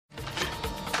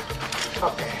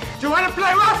Okay. Do you want to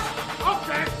play rough?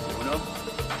 Okay. Uno.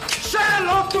 Say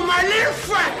hello to my little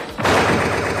friend.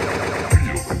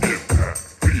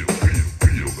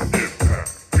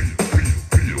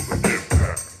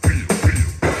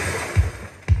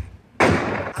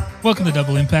 Welcome to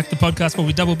Double Impact, the podcast where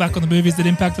we double back on the movies that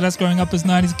impacted us growing up as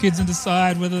 90s kids and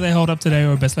decide whether they hold up today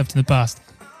or are best left in the past.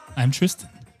 I'm Tristan.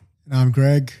 And I'm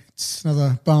Greg. It's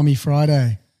another balmy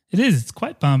Friday. It is. It's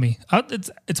quite balmy.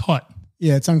 It's hot.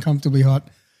 Yeah, it's uncomfortably hot.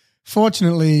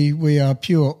 Fortunately, we are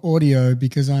pure audio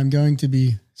because I'm going to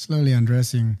be slowly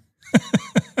undressing.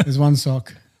 There's one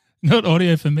sock. Not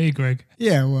audio for me, Greg.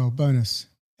 Yeah, well, bonus.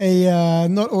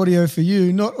 Not audio for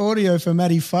you, not audio for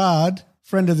Matty Fard,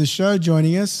 friend of the show,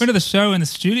 joining us. Friend of the show in the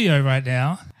studio right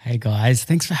now. Hey guys,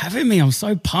 thanks for having me. I'm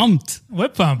so pumped. We're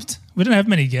pumped. We don't have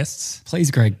many guests.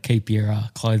 Please, Greg, keep your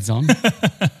clothes on.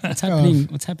 What's happening?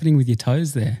 What's happening with your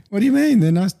toes there? What do you mean?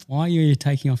 They're nice. Why are you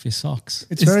taking off your socks?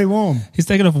 It's very warm. He's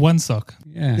taken off one sock.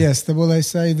 Yeah. Yes, well, they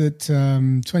say that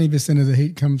 20% of the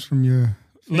heat comes from your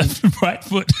Left and right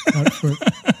foot. right foot.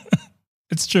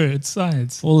 It's true. It's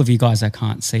science. All of you guys I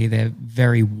can't see, they're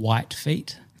very white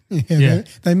feet. Yeah.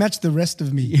 They match the rest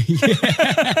of me.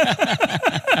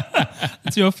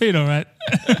 It's your feet, all right.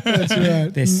 That's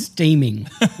right. They're steaming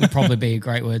would probably be a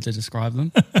great word to describe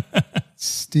them.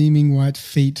 Steaming white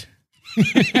feet.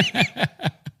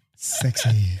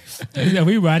 Sexy. Are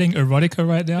we writing erotica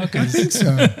right now? I think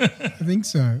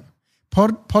so.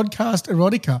 Podcast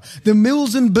erotica. The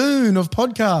Mills and Boone of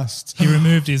podcasts. He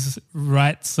removed his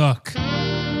right sock.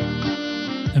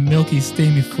 A milky,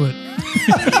 steamy foot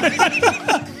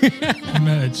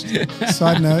emerged.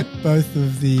 Side note, both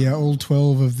of the, all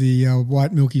 12 of the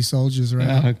white milky soldiers are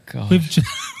out. Oh God.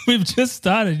 We've just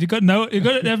started. You've got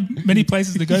to have many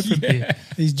places to go from here.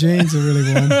 These jeans are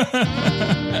really warm.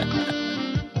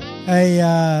 Hey,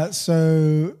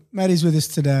 so Matty's with us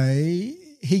today.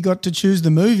 He got to choose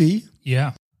the movie.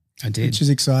 Yeah. I did. Which is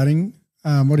exciting.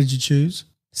 What did you choose?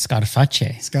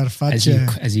 Scarface. Scarface.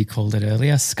 As you called it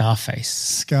earlier, Scarface.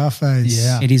 Scarface.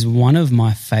 Yeah. It is one of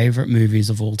my favourite movies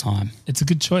of all time. It's a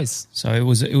good choice. So it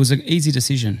was an easy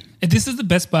decision. And this is the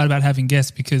best part about having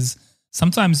guests, because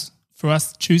sometimes for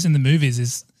us choosing the movies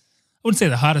is, I wouldn't say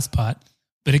the hardest part,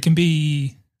 but it can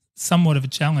be somewhat of a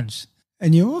challenge.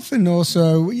 And you often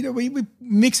also, we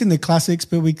mix in the classics,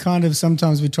 but we kind of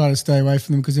sometimes we try to stay away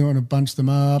from them because we want to bunch them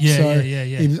up.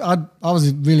 Yeah. I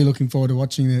was really looking forward to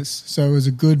watching this. So it was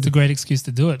a great excuse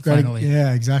to do it, finally.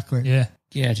 Yeah, exactly. Yeah.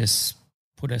 Yeah, just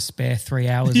put a spare 3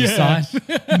 hours aside.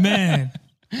 Man.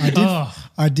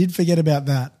 I did forget about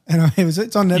that. And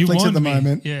it's on Netflix at the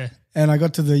moment. Yeah. And I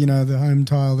got to the home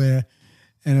tile there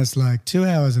and it's like 2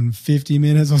 hours and 50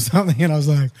 minutes or something. And I was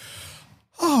like,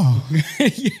 My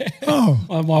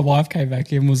wife came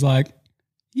back in and was like,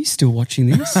 you still watching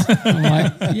this? I'm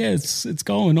like, yeah, it's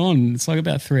going on. It's like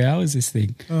about 3 hours, this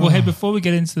thing. Well, hey, before we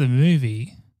get into the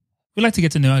movie, we'd like to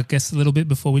get to know our guests a little bit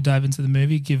before we dive into the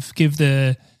movie. Give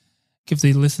the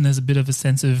listeners a bit of a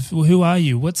sense of, well, who are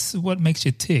you? What makes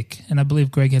you tick? And I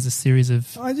believe Greg has a series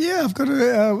of... I've got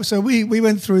a... so we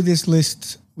went through this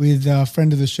list with a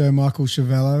friend of the show, Michael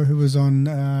Chavello, who was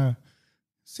on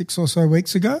 6 or so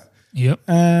weeks ago. Yep.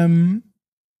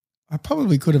 I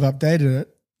probably could have updated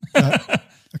it, but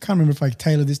I can't remember if I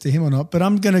tailored this to him or not. But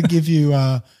I'm going to give you,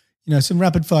 some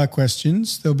rapid fire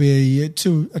questions. There'll be a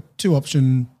two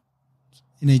option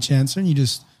in each answer, and you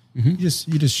just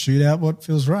shoot out what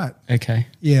feels right. Okay.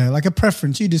 Yeah, like a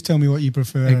preference. You just tell me what you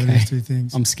prefer out of these two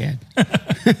things. I'm scared.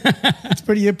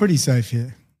 You're pretty safe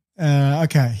here.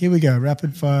 Okay, here we go.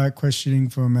 Rapid fire questioning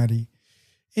for Matty.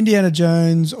 Indiana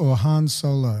Jones or Han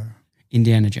Solo?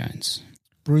 Indiana Jones.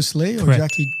 Bruce Lee or Correct.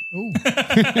 Jackie? Oh,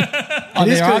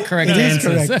 There are correct It is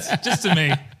answers. correct. Just to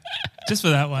me. Just for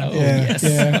that one. Yes.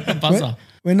 Yeah. Buzzer.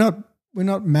 We're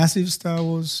not massive Star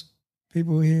Wars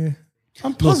people here.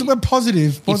 We're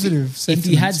positive. If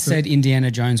you had sentiments, said Indiana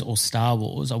Jones or Star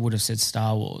Wars, I would have said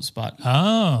Star Wars, but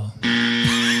Oh.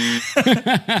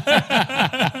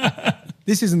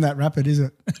 this isn't that rapid, is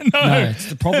it? no,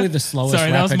 it's probably the slowest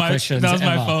Sorry, that was rapid questions my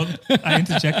ever. fault. I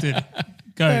interjected.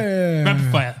 Go.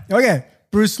 Rapid fire. Okay.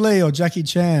 Bruce Lee or Jackie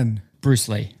Chan? Bruce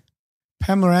Lee.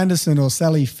 Pamela Anderson or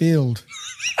Sally Field?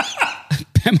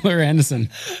 Pamela Anderson.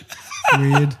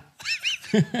 Weird.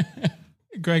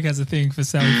 Greg has a thing for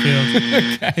Sally Field.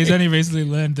 Okay. He's only recently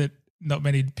learned that not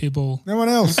many people... No one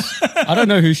else. I don't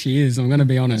know who she is, I'm going to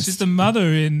be honest. She's the mother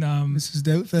in... Mrs.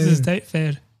 Doubtfire. Mrs.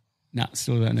 Dateford. Nah,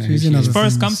 still don't know She's who she another is.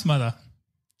 Forrest things. Gump's mother.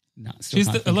 Nah, still She's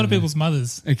can't a think lot of her. people's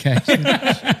mothers. Okay.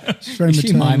 She's very Is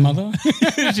she my maternal. mother?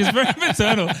 She's very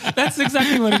maternal. That's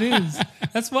exactly what it is.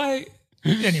 That's why...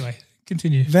 Anyway,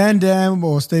 continue. Van Damme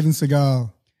or Steven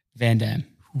Seagal? Van Damme.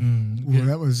 Ooh,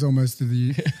 that was almost to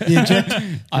the eject.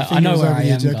 I know where I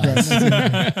am, guys.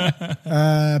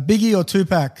 Biggie or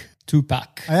Tupac?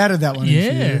 Tupac. I added that one in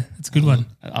for Yeah, you. it's a good one.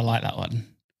 I like that one.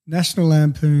 National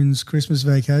Lampoon's Christmas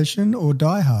Vacation or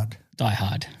Die Hard? Die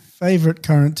Hard. Favorite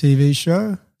current TV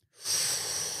show?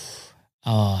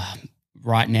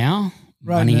 Right now,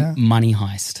 Right now. Money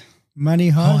Heist.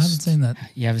 Money Oh, I haven't Heist. seen that.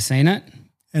 You ever seen it?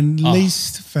 And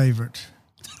least favorite?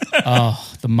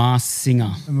 The Masked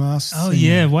Singer. The Masked Oh, Singer.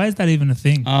 yeah. Why is that even a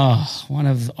thing?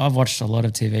 I've watched a lot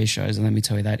of TV shows, and let me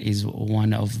tell you, that is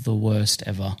one of the worst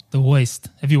ever. The Waste.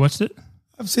 Have you watched it?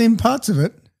 I've seen parts of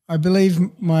it. I believe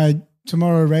my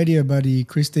Tomorrow radio buddy,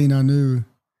 Christine Anu,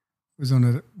 was on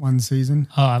it one season.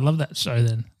 Oh, I love that show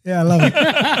then. Yeah, I love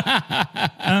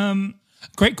it.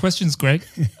 Great questions, Greg.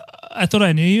 I thought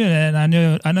I knew you, and I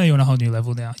know you're on a whole new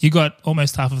level now. You got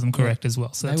almost half of them correct as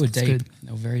well. So They were that's deep. good.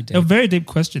 They were very deep. They were very deep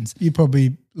questions. You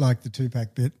probably liked the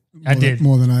Tupac bit. I did.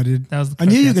 More than I did. That was the I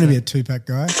knew you were correct going to be a answer. Tupac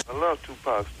guy. I love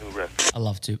Tupac's new record. I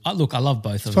love Tupac. Look, I love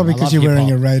both of Probably them. I because love you're wearing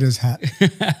a hip-hop, Raiders hat.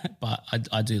 but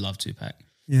I do love Tupac.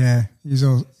 Yeah, he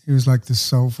was like the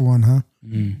soulful one, huh?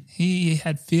 He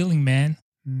had feeling, man.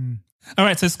 All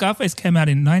right, so Scarface came out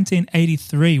in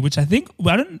 1983, which I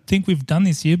don't think we've done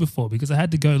this year before because I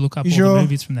had to go look up all sure? the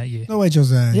movies from that year. No way,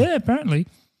 Jose. Yeah, apparently.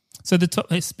 So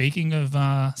speaking of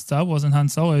Star Wars and Han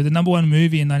Solo, the number one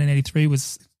movie in 1983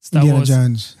 was Star Indiana Wars.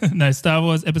 Jones. No, Star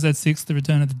Wars Episode 6, The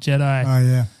Return of the Jedi. Oh,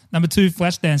 yeah. Number 2,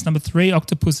 Flashdance. Number 3,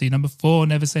 Octopussy. Number 4,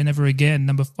 Never Say Never Again.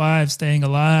 Number 5, Staying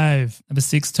Alive. Number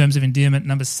 6, Terms of Endearment.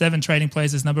 Number 7, Trading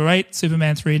Places. Number 8,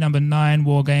 Superman 3. Number 9,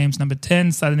 War Games. Number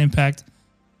 10, Sudden Impact.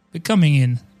 But coming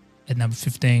in at number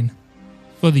 15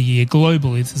 for the year,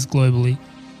 globally, this is globally,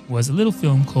 was a little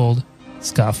film called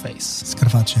Scarface.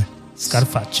 Scarface.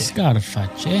 Scarface.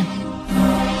 Scarface.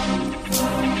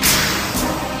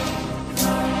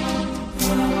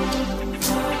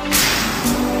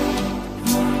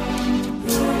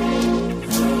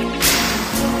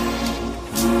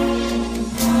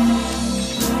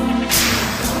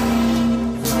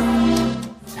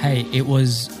 Hey, it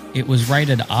was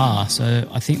rated R, so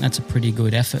I think that's a pretty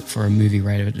good effort for a movie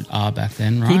rated R back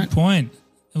then, right? Good point.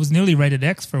 It was nearly rated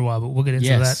X for a while, but we'll get into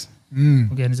Yes. that.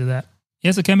 We'll get into that.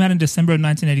 Yes, it came out in December of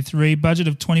 1983. Budget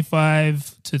of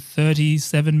 $25 to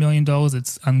 $37 million.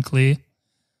 It's unclear.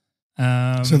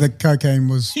 So the cocaine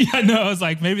was... Yeah, no, I was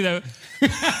like, maybe that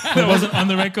wasn't on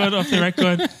the record, off the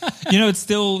record. You know,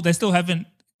 they still haven't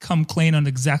come clean on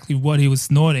exactly what he was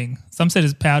snorting. Some said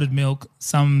it's powdered milk.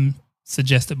 Some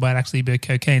suggest it might actually be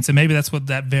cocaine. So maybe that's what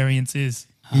that variance is.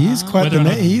 He is quite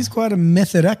a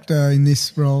method actor in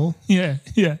this role. Yeah,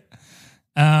 yeah.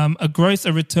 A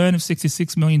return of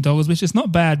 $66 million, which is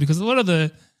not bad because a lot of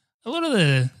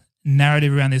the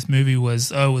narrative around this movie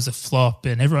was, it was a flop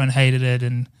and everyone hated it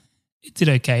and it did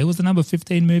okay. It was the number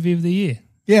 15 movie of the year.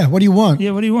 Yeah, what do you want?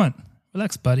 Yeah, what do you want?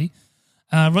 Relax, buddy.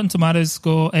 Rotten Tomatoes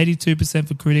score 82%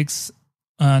 for critics,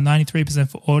 93%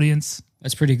 for audience.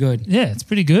 That's pretty good. Yeah, it's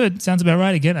pretty good. Sounds about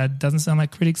right. Again, it doesn't sound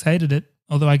like critics hated it,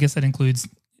 although I guess that includes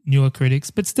newer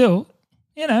critics. But still,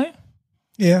 Yeah.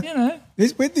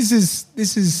 This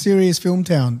is serious film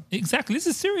town. Exactly. This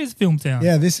is serious film town.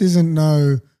 Yeah, this isn't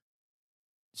no...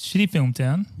 Shitty film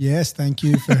town. Yes, thank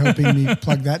you for helping me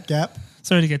plug that gap.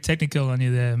 Sorry to get technical on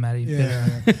you there, Matty.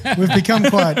 Yeah, we've become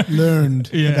quite learned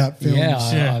about films.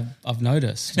 Yeah, I've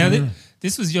noticed. Now,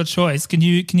 this was your choice. Can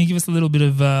you give us a little bit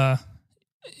of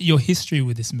your history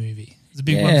with this movie? It's a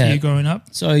big one for you growing up.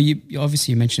 So you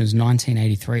obviously mentioned it was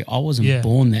 1983. I wasn't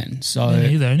born then, so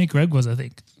only Greg was, I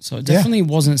think. So it definitely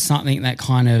wasn't something that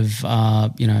kind of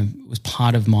was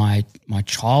part of my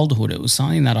childhood. It was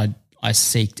something that I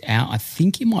seeked out. I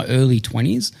think in my early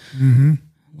 20s,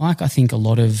 like I think a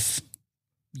lot of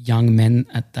young men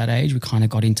at that age, we kind of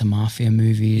got into mafia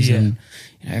movies, and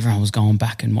everyone was going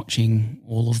back and watching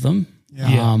all of them.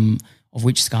 Of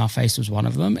which Scarface was one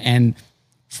of them, and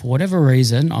for whatever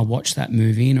reason, I watched that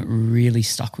movie and it really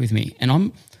stuck with me. And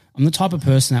I'm the type of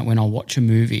person that when I watch a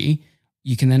movie,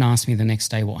 you can then ask me the next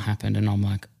day what happened, and I'm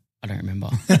like, I don't remember.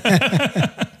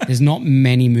 There's not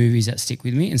many movies that stick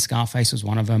with me, and Scarface was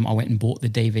one of them. I went and bought the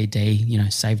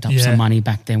DVD, saved up some money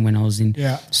back then when I was in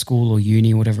school or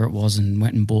uni or whatever it was, and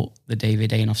went and bought the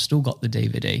DVD, and I've still got the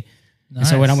DVD. Nice. And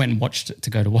so when I went and watched it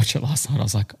to watch it last night, I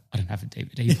was like, I don't have a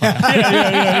DVD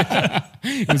player.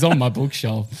 It was on my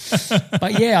bookshelf.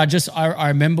 But yeah, I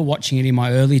remember watching it in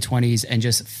my early 20s and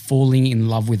just falling in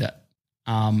love with it.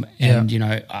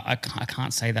 I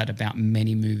can't say that about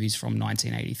many movies from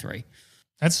 1983.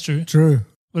 That's true. True.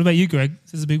 What about you, Greg?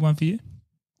 Is this a big one for you?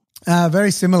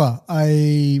 Very similar.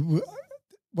 I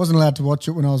wasn't allowed to watch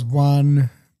it when I was 1.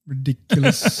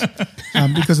 ridiculous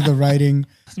because of the rating.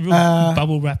 Real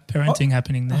bubble wrap parenting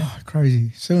happening there. Oh,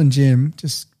 crazy. Sue and Jim,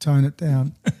 just tone it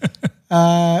down.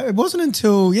 It wasn't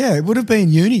until, it would have been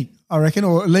uni, I reckon,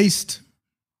 or at least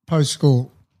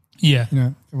post-school. Yeah. You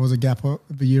know, there was a gap of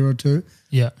a year or two.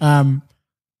 Yeah.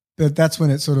 But that's when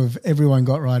it sort of, everyone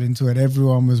got right into it.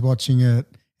 Everyone was watching it.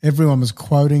 Everyone was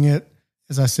quoting it.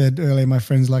 As I said earlier, my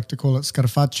friends like to call it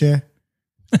scarafacce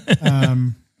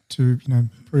to,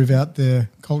 prove out their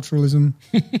culturalism.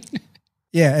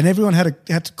 Yeah, and everyone had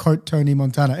to quote Tony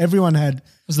Montana. Everyone had. It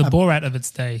was the Borat of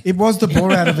its day. It was the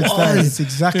Borat of its day. It's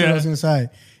exactly what I was going to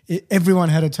say. Everyone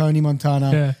had a Tony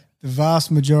Montana. Yeah. The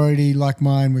vast majority, like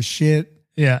mine, was shit.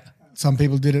 Yeah. Some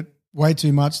people did it way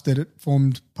too much that it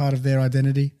formed part of their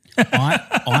identity.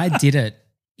 I did it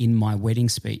in my wedding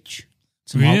speech.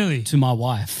 Really? To my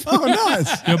wife. Oh,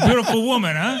 nice. You're a beautiful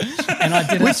woman, huh? And I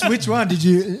did it. Which one did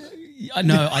you?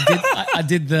 No, I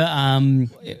did the.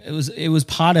 It was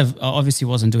part of. Obviously,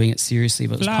 wasn't doing it seriously,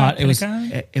 but it was part.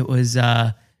 It was.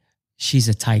 She's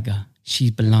a tiger.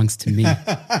 She belongs to me.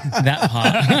 That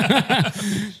part.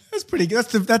 That's pretty good.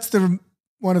 That's the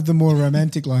one of the more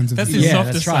romantic lines of That's the his film.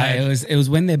 softer that's right. side. It was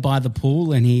when they're by the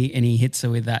pool and he hits her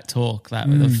with that talk about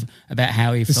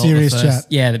how he felt serious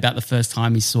first, chat. about the first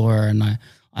time he saw her, and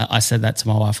I said that to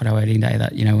my wife at our wedding day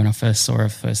that when I first saw her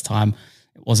first time,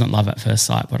 it wasn't love at first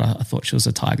sight, but I thought she was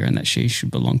a tiger and that she should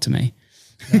belong to me.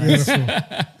 Beautiful.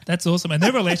 That's awesome. And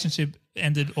their relationship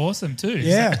ended awesome too.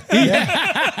 Yeah.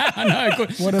 I know.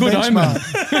 What a good benchmark.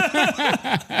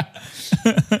 omen.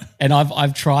 And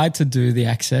I've tried to do the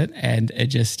accent, and it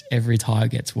just every time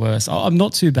gets worse. I'm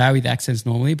not too bad with accents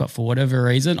normally, but for whatever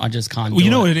reason, I just can't. Well, you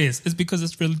know what it is? It's because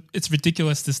it's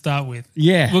ridiculous to start with.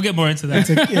 Yeah. We'll get more into that.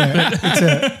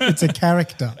 It's a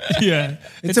character. Yeah.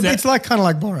 It's like kind of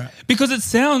like Borat. Because it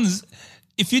sounds,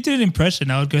 if you did an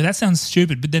impression, I would go, that sounds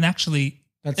stupid, but then actually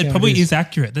That's it how probably it is. is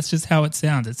accurate. That's just how it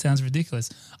sounds. It sounds ridiculous.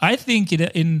 I think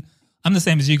I'm the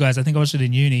same as you guys. I think I watched it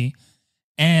in uni,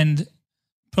 and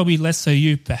probably less so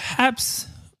you, perhaps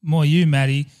more you,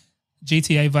 Maddie,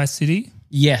 GTA Vice City.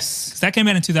 Yes. Because that came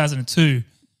out in 2002,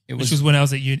 which was- was when I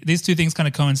was at uni. These two things kind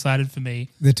of coincided for me.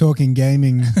 They're talking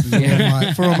gaming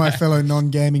for all my fellow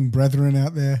non-gaming brethren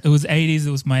out there. It was 80s.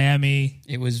 It was Miami.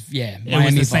 It was It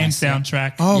was the same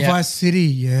soundtrack. Oh, Yeah. Vice City,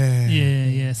 yeah.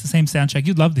 Yeah. It's the same soundtrack.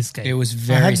 You'd love this game. It was I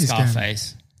very had this game.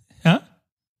 Scarface. Huh?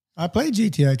 I play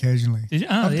GTA occasionally. Did you?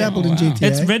 Oh, I've yeah. dabbled in wow. GTA.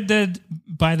 It's Red Dead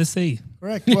by the Sea.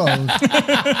 Correct. Well,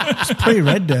 it's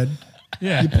pre-Red Dead.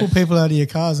 Yeah. You pull people out of your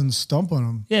cars and stomp on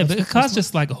them. Yeah, but a car's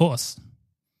just like a horse.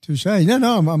 Touche.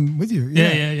 No, I'm with you. Yeah.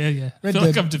 I Red feel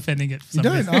like Dead. I'm defending it. For You some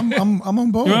don't. reason. I'm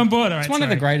on board. You're on board, all right. It's one of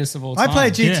the sorry. greatest of all I time.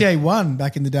 played GTA 1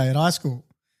 back in the day at high school.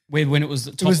 when it was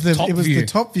the top, It was the view.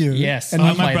 top view. Yes, and,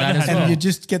 I you, my played brother that as has and well. you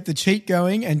just get the cheat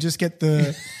going and just get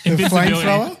the Invincibility.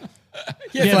 flamethrower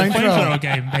Yeah, the flamethrower. flamethrower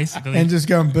game, basically. and just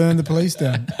go and burn the police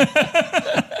down.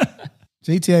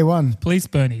 GTA 1. Police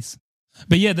Bernies.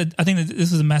 But yeah, I think that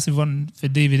this was a massive one for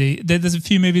DVD. There's a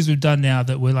few movies we've done now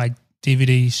that were like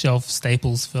DVD shelf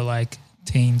staples for like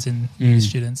teens and uni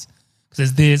students. Because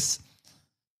there's this,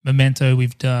 Memento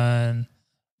we've done,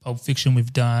 Pulp Fiction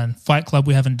we've done, Fight Club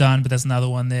we haven't done, but there's another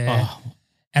one there. Oh.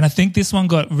 And I think this one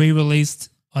got re-released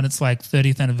on its like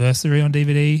 30th anniversary on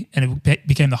DVD, and it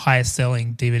became the highest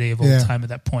selling DVD of all Yeah. time at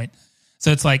that point.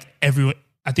 So it's like everyone,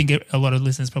 I think a lot of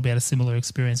listeners probably had a similar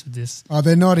experience with this. Oh,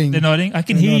 they're nodding. They're nodding. I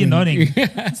can They're hear you nodding. nodding.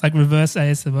 It's like reverse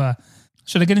ASMR.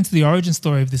 Should I get into the origin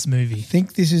story of this movie? I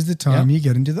think this is the time Yeah. you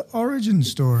get into the origin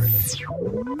story.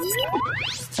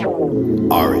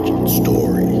 Origin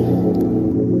story.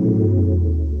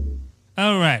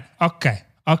 All right. Okay.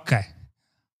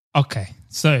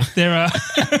 So there are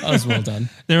That was well done.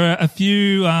 there are a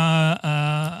few.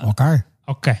 Okay.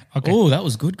 Okay. Oh, that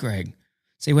was good, Greg.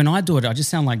 See, when I do it, I just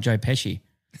sound like Joe Pesci.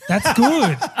 That's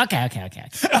good. Okay.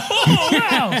 Oh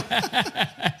wow.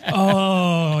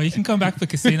 Oh, you can come back for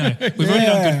Casino. We've already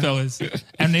done Yeah. Goodfellas,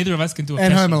 and neither of us can do a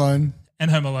And Pesci. Home Alone. And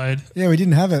Home Alone. Yeah, we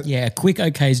didn't have it. Yeah, a quick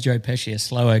okay is Joe Pesci, a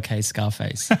slow okay is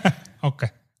Scarface. Okay.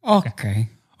 Okay.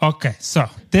 Okay, so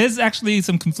there's actually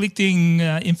some conflicting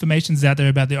informations out there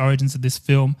about the origins of this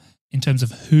film in terms of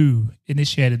who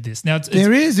initiated this. Now, it's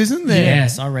There is, isn't there?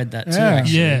 Yes, I read that too, Yeah.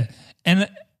 actually. yeah,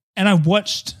 and I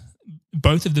watched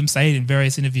both of them say it in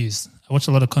various interviews. I watched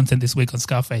a lot of content this week on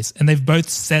Scarface, and they've both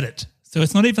said it. So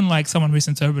it's not even like someone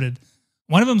misinterpreted.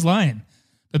 One of them's lying,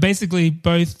 but basically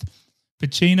both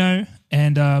Pacino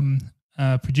and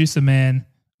producer man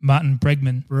Martin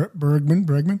Bregman.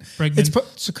 Bregman.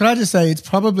 So could I just say it's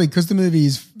probably because the movie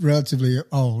is relatively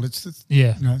old. It's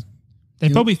Yeah, you know they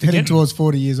probably heading forget. towards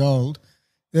 40 years old.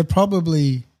 They're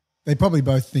probably They probably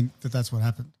both think that that's what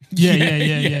happened.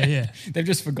 Yeah. They've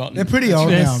just forgotten. They're pretty old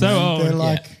They're now. so man. old. They're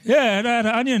like, Yeah, and I had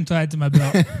an onion tied to my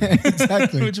belt,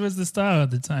 exactly. which was the style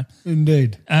at the time.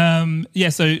 Indeed.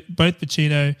 So both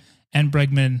Pacino and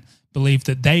Bregman believed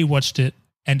that they watched it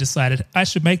and decided, I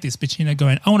should make this. Pacino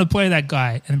going, I want to play that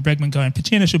guy. And Bregman going,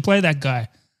 Pacino should play that guy.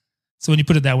 So when you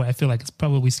put it that way, I feel like it's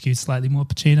probably skewed slightly more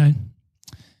Pacino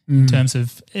in terms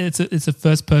of it's a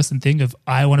first person thing of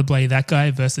I want to play that guy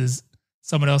versus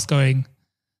someone else going,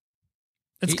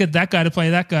 let's get that guy to play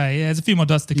that guy. Yeah, there's a few more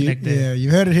dots to connect there. Yeah, you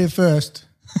heard it here first.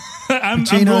 I'm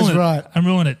Pacino's ruling it. right. I'm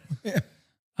ruling it.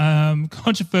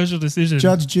 Controversial decision.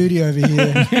 Judge Judy over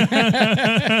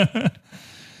here.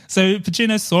 So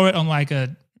Pacino saw it on like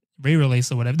a re-release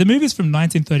or whatever. The movie's from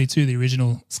 1932, the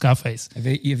original Scarface. Have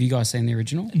you guys seen the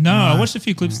original? No, I watched a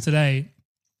few clips today,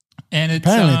 and it's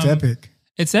Apparently it's epic.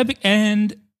 It's epic,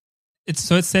 and it's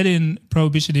set in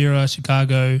Prohibition era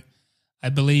Chicago. I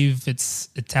believe it's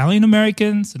Italian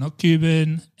American, so not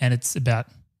Cuban, and it's about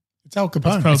It's Al Capone.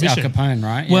 It's Al Prohibition. Capone,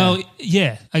 right? Yeah. Well,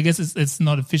 yeah, I guess it's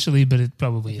not officially, but it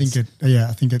probably is.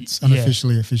 I think it's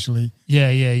unofficially, officially. Yeah,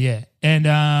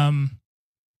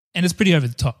 and it's pretty over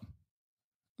the top.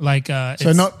 Like, So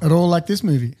it's, not at all like this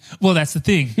movie. well, that's the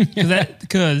thing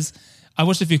because I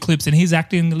watched a few clips and he's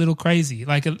acting a little crazy,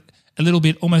 like a little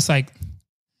bit, almost like.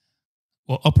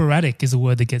 Well, operatic is a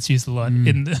word that gets used a lot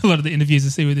in a lot of the interviews I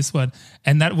see with this one.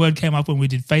 And that word came up when we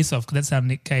did Face Off because that's how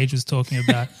Nick Cage was talking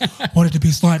about wanted to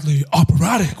be slightly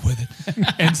operatic with it.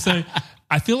 And so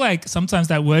I feel like sometimes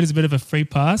that word is a bit of a free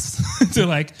pass to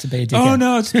be a dickhead. oh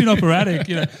no, it's been operatic,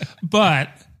 But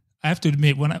I have to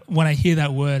admit, when I hear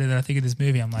that word and then I think of this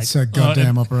movie, I'm like, So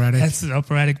goddamn operatic. That's an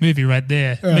operatic movie right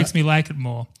there. It makes me like it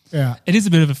more. Yeah. It is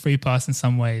a bit of a free pass in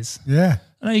some ways. Yeah.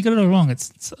 No, you got it all wrong.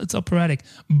 It's operatic.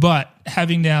 But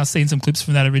having now seen some clips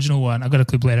from that original one, I've got a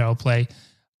clip later I'll play.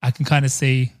 I can kind of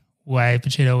see why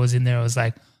Pacino was in there. I was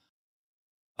like,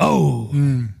 oh,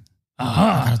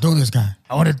 I gotta do this guy.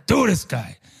 I want to do this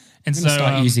guy. And I'm so going to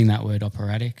start using that word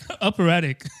operatic.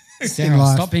 operatic. Sarah,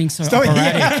 life. stop being so Stop-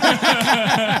 operatic.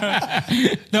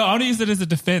 No, I want to use it as a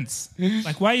defense.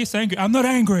 Like, why are you so angry? I'm not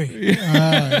angry.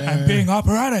 I'm being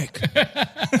operatic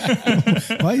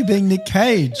Why are you being Nick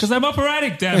Cage? because I'm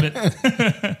operatic, damn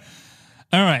it.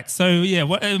 All right. So, yeah,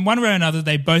 one way or another,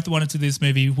 they both wanted to do this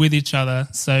movie with each other.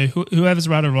 So whoever's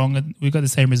right or wrong, we got the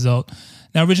same result.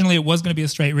 Now, originally, it was going to be a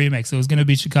straight remake. So it was going to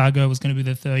be Chicago. It was going to be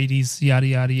the 30s, yada,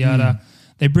 yada, yada.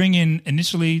 They bring in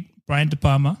initially Brian De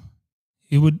Palma.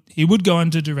 He would go on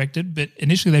to direct it, but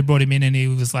initially they brought him in and he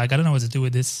was like, I don't know what to do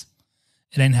with this.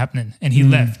 It ain't happening. And he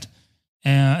left.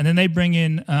 And then they bring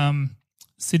in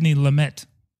Sidney Lumet.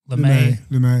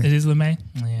 LeMay. It is LeMay?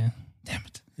 Oh, yeah. Damn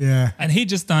it. Yeah. And he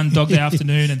just done Dog Day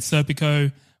Afternoon and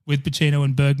Serpico with Pacino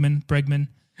and Bregman.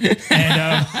 And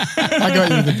I got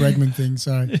you with the Bregman thing.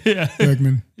 Sorry. yeah,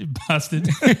 Bregman. you bastard.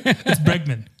 It's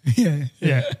Bregman. Yeah.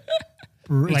 Yeah.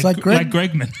 It's like Greg.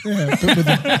 Like Gregman.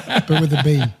 Yeah, but with a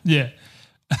B. Yeah.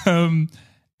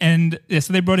 And yeah,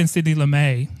 so they brought in Sidney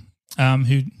Lumet,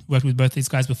 who worked with both these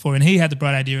guys before, and he had the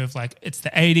bright idea of like, it's the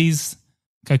 80s,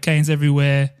 cocaine's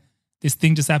everywhere. This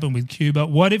thing just happened with Cuba.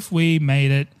 What if we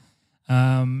made it,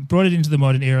 brought it into the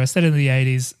modern era, set it in the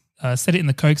 80s, set it in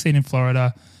the coke scene in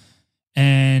Florida,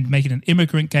 and make it an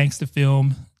immigrant gangster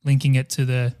film, linking it to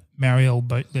the Mariel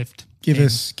boat lift. Give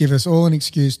us all an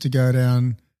excuse to go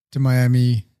down to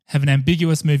Miami Have an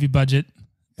ambiguous movie budget,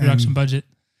 production budget.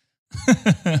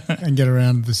 and get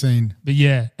around the scene. But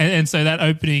yeah, and so that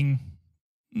opening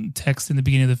text in the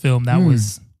beginning of the film, that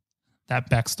was that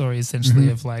backstory essentially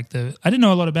of like I didn't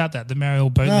know a lot about that, the Mariel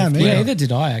boat lift. me Yeah, Yeah. either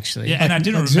did I actually. Yeah, and I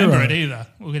didn't like remember zero. it either.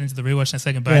 We'll get into the rewatch in a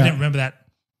second, but I Yeah. didn't remember that.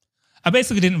 I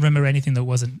basically didn't remember anything that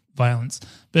wasn't violence.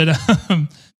 But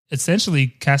essentially,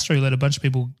 Castro let a bunch of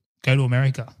people go to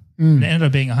America. And it ended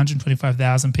up being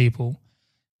 125,000 people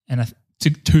and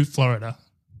to Florida.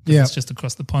 'Cause Yeah. It's just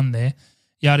across the pond there.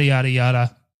 Yada, yada,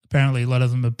 yada. Apparently, a lot of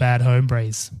them are bad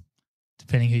hombres,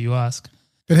 depending who you ask.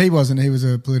 But he wasn't. He was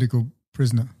a political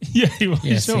prisoner. Yeah, he was.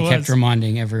 Yes, sure he kept was.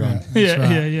 reminding everyone. Yeah,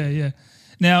 right. yeah.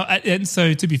 Now, and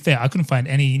so to be fair, I couldn't find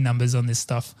any numbers on this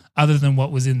stuff other than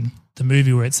what was in the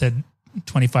movie where it said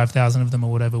 25,000 of them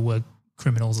or whatever were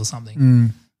criminals or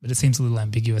something. But it seems a little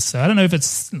ambiguous. So I don't know if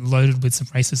it's loaded with some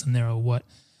racism there or what.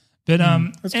 But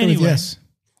Let's go anyway, with yes.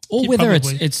 Or Yeah, whether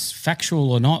probably. it's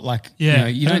factual or not. Like, Yeah,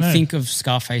 you I don't don't know. think of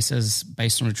Scarface as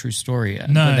based on a true story.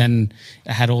 No. But then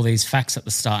it had all these facts at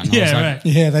the start. And I was yeah, like, right.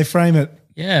 Yeah, they frame it.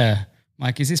 yeah.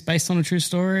 Like, is this based on a true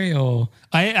story or?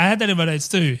 I had that in my notes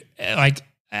too. Like,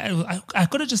 I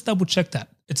got to just double check that.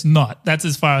 It's not. That's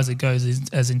as far as it goes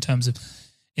as in terms of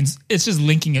It's just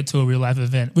linking it to a real life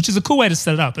event, which is a cool way to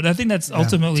set it up. But I think that's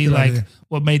ultimately it's a good like idea.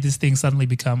 what made this thing suddenly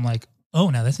become like, oh,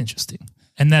 now that's interesting.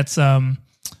 And that's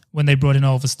when they brought in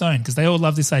Oliver Stone, because they all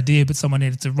love this idea, but someone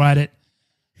needed to write it.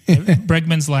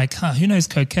 Bregman's like, who knows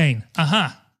cocaine?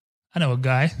 I know a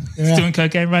guy who's doing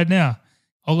cocaine right now.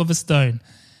 Oliver Stone.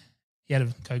 He had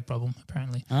a coke problem,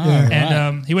 apparently. Oh, Yeah. right.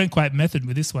 And he went quite method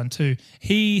with this one too.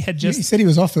 He had just He said he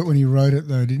was off it when he wrote it,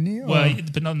 though, didn't he? well,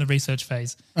 but not in the research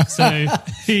phase. So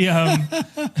he,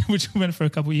 which went for a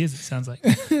couple of years, it sounds like.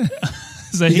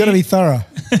 So you got to be thorough.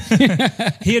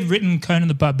 he had written Conan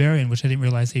the Barbarian, which I didn't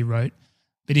realize he wrote,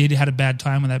 but he had a bad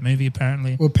time with that movie,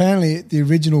 apparently. Well, apparently the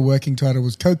original working title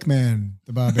was Coke Man,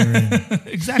 the Barbarian.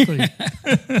 Exactly.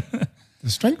 The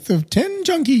strength of 10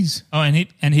 junkies. Oh, and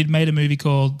he'd made a movie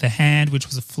called The Hand, which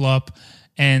was a flop,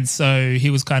 and so he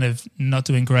was kind of not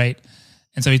doing great.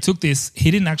 And so he took this.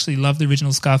 He didn't actually love the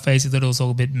original Scarface. He thought it was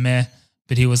all a bit meh,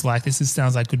 but he was like,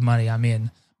 sounds like good money. I'm in.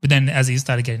 But then as he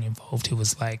started getting involved, he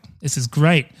was like, this is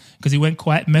great, because he went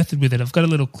quite method with it. I've got a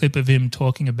little clip of him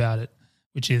talking about it,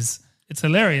 which it's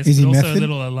hilarious, Is but he also method? a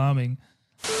little alarming.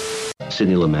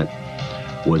 Sidney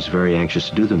Lumet was very anxious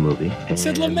to do the movie. And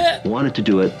Sid Lumet. wanted to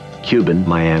do it Cuban,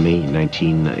 Miami,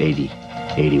 1980,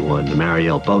 81, the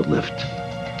Mariel boat lift.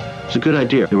 It was a good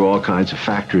idea. There were all kinds of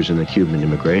factors in the Cuban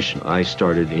immigration. I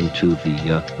started into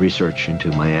the research into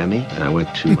Miami, and I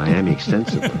went to Miami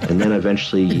extensively. And then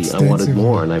eventually I wanted Extensively.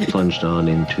 more, and I plunged on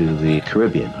into the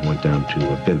Caribbean. I went down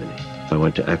to Bimini. I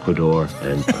went to Ecuador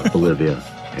and Bolivia.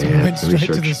 you And went the straight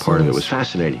to the research part of it source. was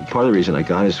fascinating. Part of the reason I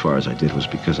got as far as I did was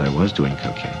because I was doing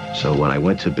cocaine. So when I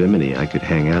went to Bimini, I could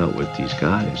hang out with these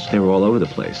guys. They were all over the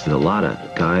place. There were a lot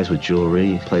of guys with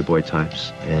jewelry, Playboy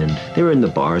types, and they were in the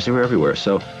bars. They were everywhere.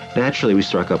 So naturally, we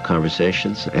struck up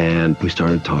conversations, and we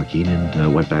started talking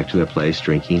and went back to their place,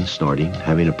 drinking, snorting,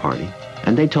 having a party.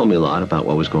 And they told me a lot about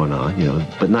what was going on,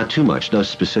 but not too much, no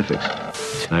specifics.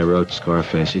 I wrote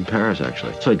Scarface in Paris,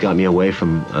 actually. So it got me away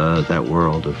from that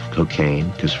world of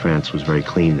cocaine, because France was very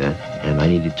clean then, and I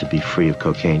needed to be free of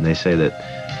cocaine. They say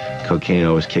that cocaine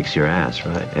always kicks your ass,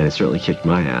 right? And it certainly kicked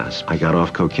my ass. I got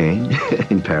off cocaine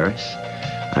in Paris.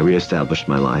 I reestablished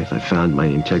my life. I found my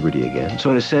integrity again. So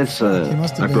in a sense,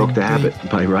 must have I broke been the habit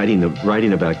by writing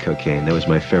about cocaine. That was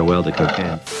my farewell to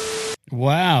cocaine.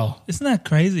 Wow. Isn't that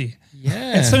crazy?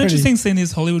 Yeah. It's so interesting seeing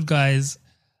these Hollywood guys.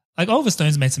 Like Oliver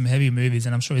Stone's made some heavy movies,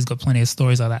 and I'm sure he's got plenty of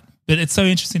stories like that. But it's so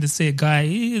interesting to see a guy,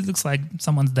 he looks like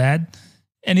someone's dad,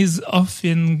 and he's off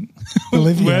in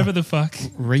Bolivia. wherever the fuck.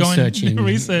 Researching.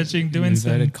 doing some.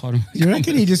 Inverted column. Do you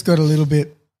reckon he just got a little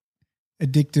bit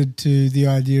addicted to the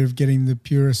idea of getting the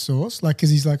purest sauce? Like,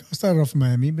 because he's like, I started off in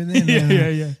Miami, but then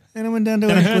Yeah. then I went down to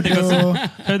And I heard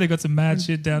Ecuador, they got some mad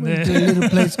shit down went to there. a little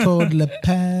place called La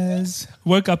Paz.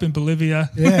 Woke up in Bolivia.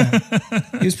 Yeah.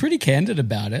 He was pretty candid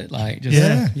about it. Like, just,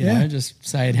 Yeah, you yeah. know, just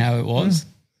saying how it was.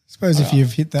 suppose if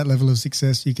you've hit that level of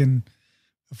success, you can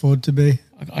afford to be.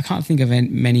 I can't think of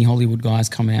many Hollywood guys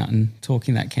coming out and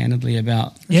talking that candidly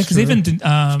about. Yeah, because true.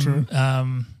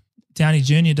 even Downey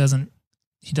Jr.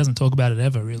 doesn't talk about it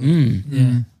ever, really.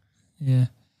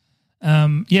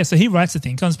 Yeah. So he writes the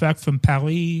thing, comes back from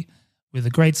Paris with a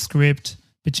great script.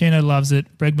 Pacino loves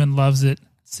it. Bregman loves it.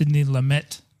 Sidney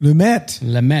Lumet. Lumet,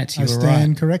 I you were stand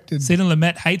right. corrected. Sidney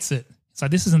Lumet hates it. It's like,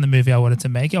 this isn't the movie I wanted to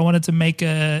make. I wanted to make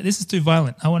this is too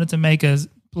violent. I wanted to make a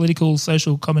political,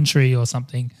 social commentary or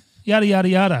something. Yada, yada,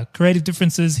 yada. Creative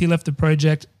differences. He left the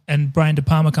project, and Brian De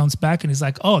Palma comes back and he's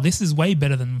like, oh, this is way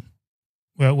better than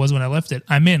where it was when I left it.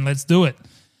 I'm in. Let's do it.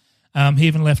 He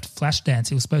even left Flashdance.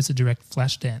 He was supposed to direct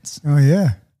Flashdance. Oh,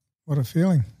 yeah. What a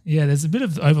feeling. Yeah, there's a bit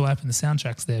of overlap in the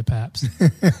soundtracks there, perhaps.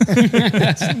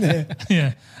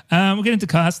 Yeah. We'll get into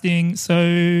casting.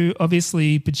 So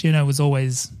obviously Pacino was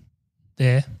always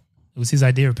there. It was his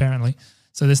idea, apparently.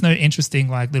 So there's no interesting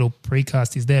like little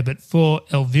precasties there. But for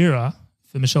Elvira,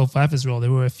 for Michelle Pfeiffer's role,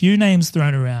 there were a few names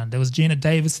thrown around. There was Gina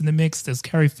Davis in the mix. There was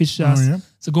Carrie Fisher, Oh, yeah.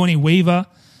 Sigourney Weaver.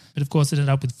 But of course, it ended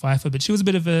up with Pfeiffer. But she was a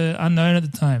bit of an unknown at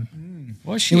the time.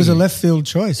 Was she? It was a left field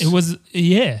choice. It was,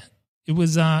 yeah. It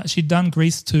was, she'd done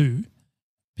Grease 2.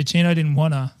 Pacino didn't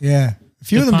want her. Yeah. A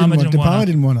few De of them Palma didn't want didn't De Palma wanna-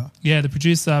 didn't want her. Yeah, the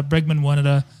producer, Bregman, wanted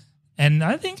her. And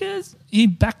I think he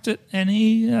backed it, and I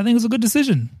think it was a good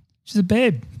decision. She's a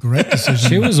babe. Great decision.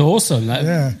 She was awesome.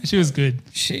 Yeah. She was good.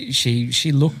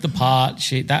 She looked the part.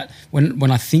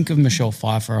 When I think of Michelle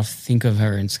Pfeiffer, I think of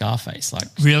her in Scarface. Like,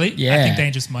 Really? Yeah. I think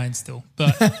Dangerous Minds still,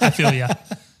 but I feel ya.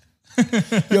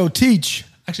 Yo, teach.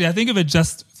 Actually, I think of it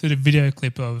just through the video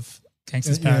clip of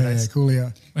Gangster's Paradise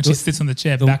Coolio. when she sits on the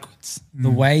chair backwards. the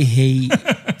way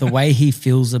he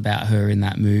feels about her in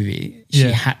that movie, she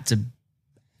Yeah. had to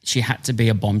she had to be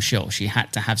a bombshell. She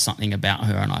had to have something about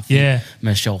her, and I think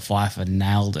Michelle Pfeiffer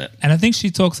nailed it. And I think she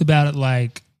talks about it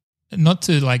like, not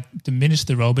to like diminish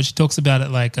the role, but she talks about it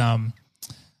like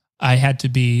I had to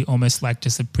be almost like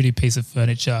just a pretty piece of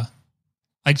furniture.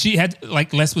 Like she had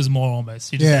like less was more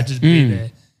almost. She just had to be there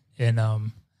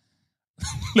and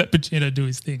let Pacino do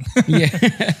his thing. Yeah.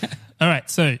 All right,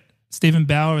 so Stephen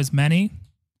Bauer as Manny.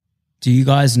 Do you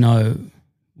guys know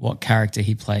what character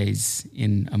he plays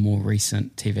in a more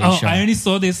recent TV show? I only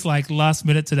saw this like last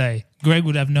minute today. Greg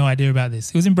would have no idea about this.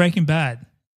 He was in Breaking Bad.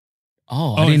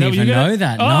 I didn't even know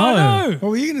that. Oh, no.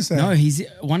 What were you going to say? No, he's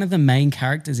one of the main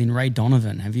characters in Ray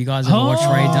Donovan. Have you guys ever watched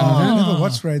Ray Donovan? I never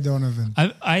watched Ray Donovan.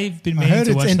 I've been meaning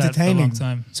to watch that for a long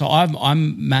time. So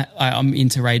I'm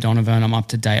into Ray Donovan. I'm up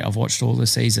to date. I've watched all the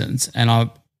seasons,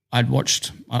 and I'd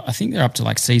watched. I think they're up to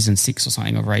like season 6 or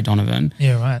something of Ray Donovan.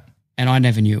 Yeah, right. And I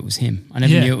never knew it was him. I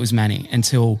never knew it was Manny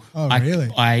until really?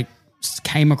 I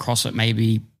came across it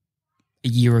maybe a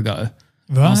year ago.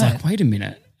 Right. I was like, wait a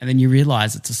minute. And then you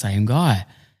realise it's the same guy.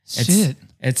 Shit.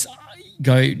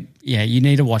 You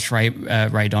need to watch Ray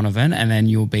Donovan, and then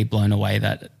you'll be blown away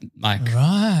that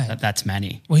that's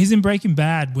Manny. Well, he's in Breaking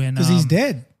Bad when... Because he's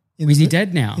dead. Is he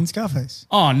dead now? In Scarface.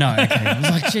 Oh, no. Okay. I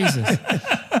was like, Jesus.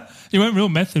 You went real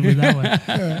method with that one.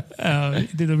 You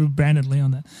did a real Brandon Lee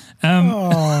on that.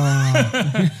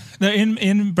 No,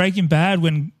 in Breaking Bad,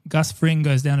 when Gus Fring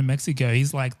goes down to Mexico,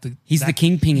 he's like He's the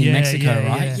kingpin in Mexico,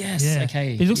 right? Yeah, yes. yeah.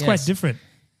 Okay. He looks quite different.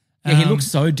 Yeah, he looks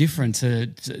so different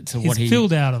to what he... He's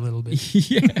filled out a little bit.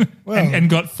 Yeah. Well, and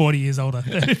got 40 years older.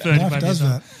 35 life years does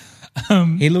older.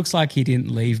 that. He looks like he didn't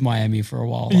leave Miami for a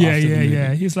while. Yeah, after the movie.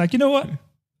 yeah. He's like, you know what?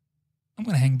 I'm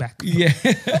going to hang back. Yeah.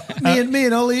 Me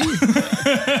and Ollie.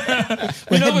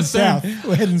 We're heading south.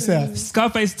 We're heading south.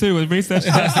 Scarface 2 with research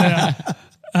that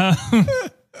now.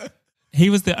 He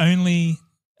was the only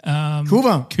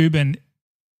Cuban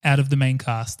out of the main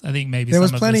cast. I think maybe there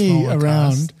was some plenty of the smaller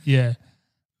around. Cast. Yeah,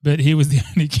 but he was the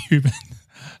only Cuban.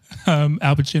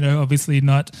 Al Pacino obviously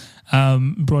not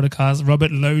brought a cast.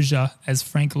 Robert Loggia as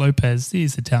Frank Lopez.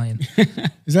 He's Italian.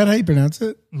 Is that how you pronounce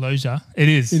it? Loggia. It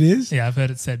is. It is? Yeah, I've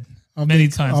heard it said many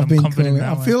times. I'm confident in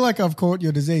that I feel like I've caught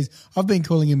your disease. I've been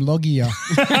calling him Logia.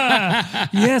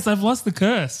 Yes, I've lost the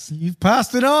curse. You've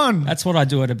passed it on. That's what I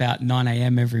do at about 9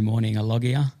 a.m. every morning, a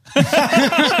Logia.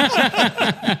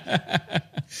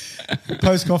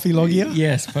 Post-coffee Logia?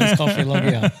 Yes, post-coffee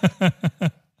Logia.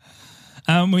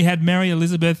 We had Mary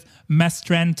Elizabeth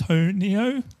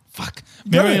Mastrantonio.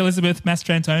 Mary Elizabeth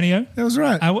Mastrantonio. That was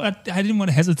right. I didn't want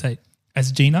to hesitate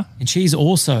as Gina. And she's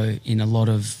also in a lot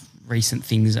of recent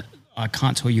things. I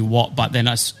can't tell you what, but then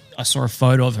I saw a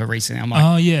photo of her recently. I'm like,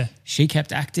 Oh, yeah. she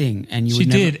kept acting, and you She would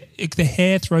never... did. The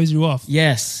hair throws you off.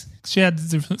 Yes. She had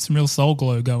some real soul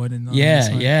glow going in.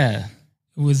 Yeah.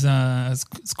 It was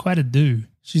it's quite a do.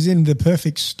 She's in The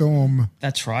Perfect Storm.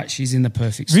 That's right. She's in The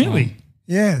Perfect Storm. Really?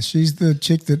 Yeah, she's the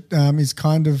chick that is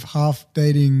kind of half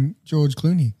dating George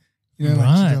Clooney. You know,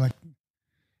 Right.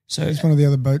 So she's one of the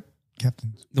other boat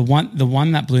captains. the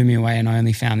one that blew me away, and I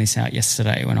only found this out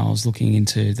yesterday when I was looking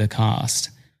into the cast,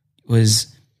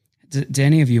 was, did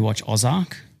any of you watch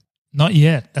Ozark? Not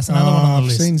yet. That's another one on the I've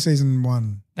list. seen season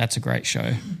 1. That's a great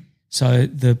show. So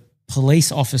the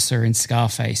police officer in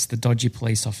Scarface, the dodgy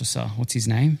police officer, what's his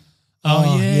name?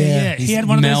 Oh, yeah. He had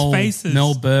one of those faces.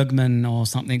 Mel Bergman or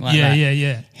something like that.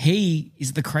 Yeah. He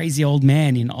is the crazy old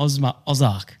man in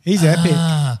Ozark. He's epic.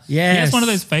 Yes. He has one of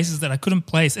those faces that I couldn't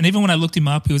place. And even when I looked him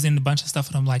up, he was in a bunch of stuff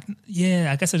and I'm like,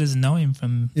 yeah, I guess I just know him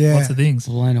from lots of things.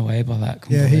 Blown away by that.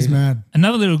 Yeah, he's mad.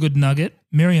 Another little good nugget,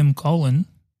 Miriam Colin,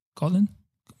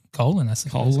 I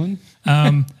suppose.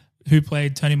 Who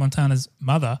played Tony Montana's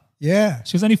mother. Yeah.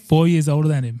 She was only 4 years older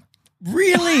than him.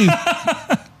 Really?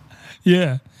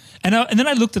 Yeah. And then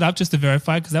I looked it up just to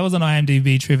verify because that was on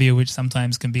IMDb trivia, which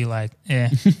sometimes can be like, eh.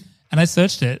 And I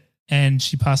searched it and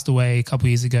she passed away a couple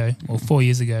years ago or 4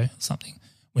 years ago or something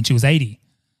when she was 80.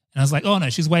 And I was like, oh no,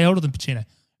 she's way older than Pacino.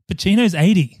 Pacino's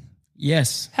 80.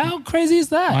 Yes. How crazy is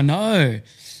that? I know.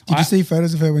 Did you see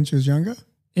photos of her when she was younger?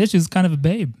 Yeah, she was kind of a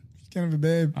babe. She's kind of a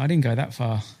babe. I didn't go that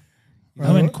far.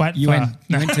 I went quite far.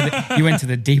 You went to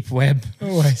the deep web.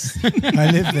 Always. I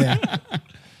live there.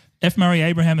 F. Murray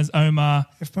Abraham as Omar.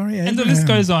 F. Murray And the list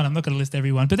goes on. I'm not going to list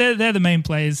everyone, but they're the main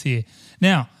players here.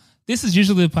 Now, this is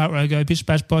usually the part where I go, bish,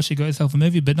 bash, bosh, you got yourself a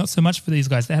movie, but not so much for these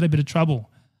guys. They had a bit of trouble.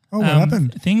 Oh, what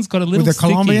happened? Things got a little With the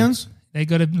sticky. Colombians? They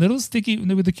got a little sticky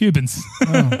with the Cubans.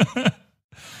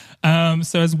 Oh.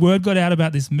 So as word got out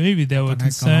about this movie, there were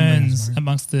concerns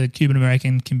amongst the Cuban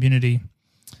American community.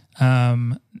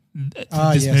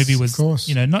 This movie was,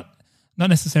 not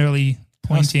necessarily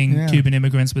pointing Cuban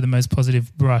immigrants with the most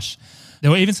positive brush.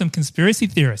 There were even some conspiracy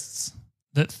theorists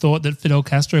that thought that Fidel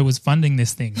Castro was funding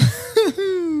this thing.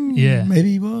 Yeah.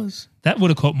 Maybe he was. That would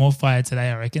have caught more fire today,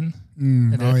 I reckon.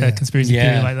 A conspiracy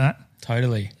Yeah. theory like that.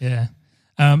 Totally. Yeah.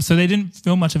 So they didn't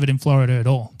film much of it in Florida at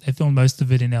all. They filmed most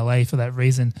of it in LA for that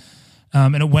reason.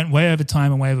 And it went way over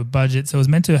time and way over budget. So it was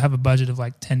meant to have a budget of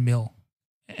like 10 mil.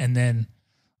 And then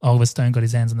Oliver Stone got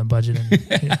his hands on the budget and, and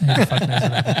fuck knows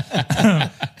what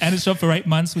happened. And it shot for 8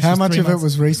 months. Which How was much 3 of months. it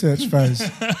was research phase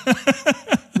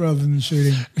rather than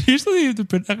shooting? Usually the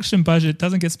production budget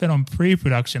doesn't get spent on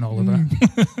pre-production, Oliver.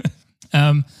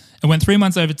 It went 3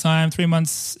 months over time, 3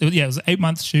 months. It was an 8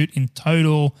 month shoot in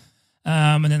total.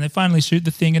 And then they finally shoot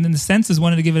the thing. And then the censors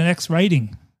wanted to give it an X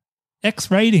rating. X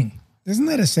rating. Isn't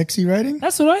that a sexy rating?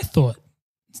 That's what I thought.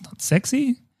 It's not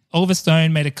sexy. Oliver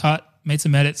Stone made a cut, made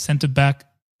some edits, sent it back,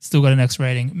 still got an X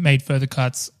rating, made further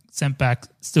cuts, sent back,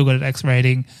 still got an X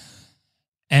rating.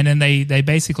 And then they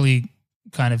basically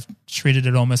kind of treated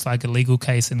it almost like a legal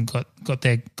case and got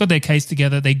their case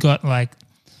together. They got like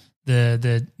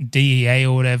the DEA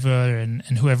or whatever and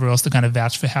whoever else to kind of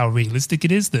vouch for how realistic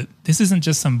it is, that this isn't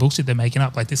just some bullshit they're making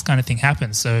up. Like this kind of thing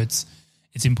happens. So it's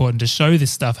important to show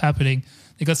this stuff happening.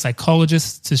 They got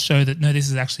psychologists to show that, no, this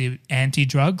is actually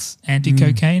anti-drugs,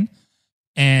 anti-cocaine.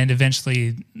 And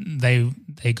eventually they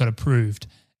got approved.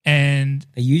 And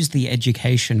They used the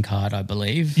education card, I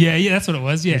believe. yeah, that's what it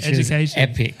was. Yeah, which is education.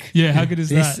 epic. Yeah, how good is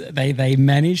that? They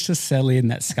managed to sell in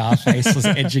that Scarface was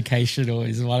educational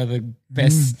is one of the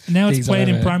best. Now it's things played I've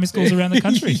in ever- primary schools around the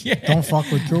country. Yeah. Don't fuck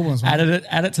with cool ones. Man.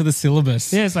 Add it to the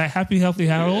syllabus. Yeah, it's like Happy Healthy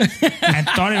Harold and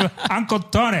Tony, Uncle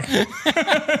Tony.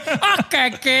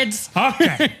 Okay, kids.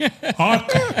 Okay.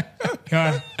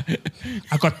 Yeah.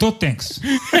 I got 2 things.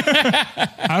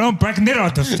 I don't break neither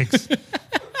of those things.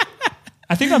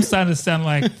 I think I'm starting to sound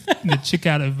like the chick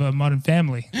out of Modern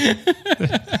Family.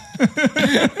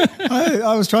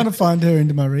 I was trying to find her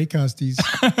into my recasties.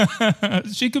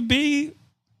 She could be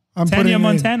I'm Tanya putting her in.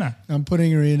 Montana. I'm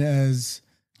putting her in as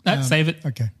Save it.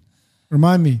 okay.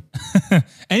 Remind me.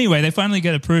 Anyway, they finally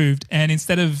get approved, and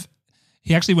instead of,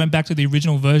 he actually went back to the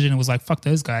original version and was like, fuck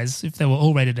those guys. If they were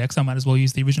all rated X, I might as well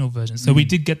use the original version. So we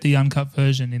did get the uncut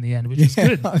version in the end, which is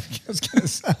good. I was going to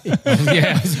say.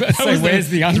 Yeah, I was about to say, where's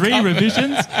the 3 uncut?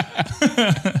 revisions?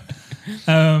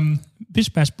 Bish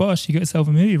Bash Bosh, you got yourself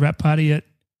a movie, rap party at,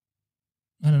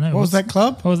 I don't know. What was that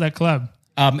club? What was that club?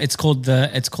 It's called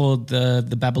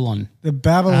the Babylon. The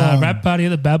Babylon. Rap party at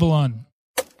the Babylon.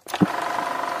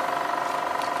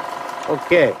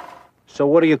 Okay, so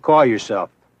what do you call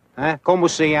yourself? Huh? ¿Cómo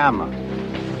se llama?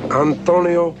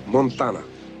 Antonio Montana.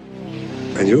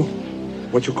 And you?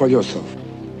 What you call yourself?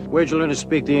 Where'd you learn to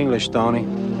speak the English, Tony?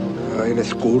 In a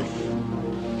school.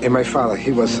 And my father,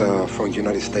 he was from the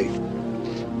United States.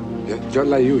 Yeah, just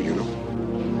like you know.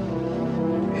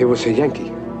 He was a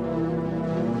Yankee.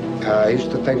 He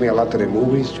used to take me a lot to the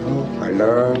movies, you know. I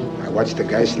learned. I watched the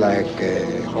guys like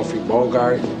Humphrey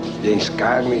Bogart, James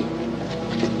Cagney.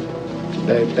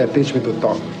 They teach me to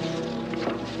talk.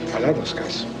 I like those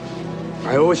guys.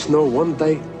 I always know one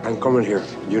day I'm coming here,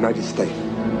 United States.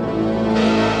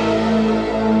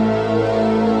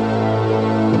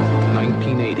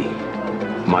 1980,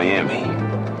 Miami.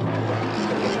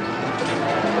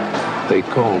 They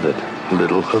called it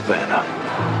Little Havana,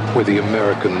 where the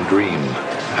American dream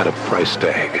had a price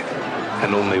tag,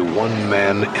 and only one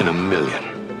man in a million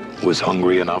was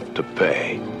hungry enough to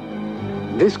pay.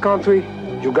 This country,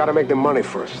 you gotta make the money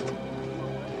first.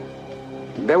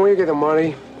 Then when you get the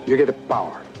money, you get the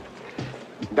power.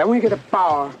 Then when you get the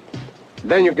power,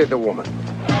 then you get the woman.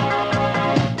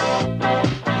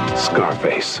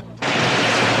 Scarface.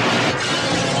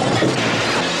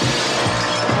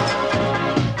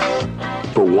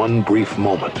 For one brief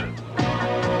moment,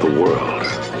 the world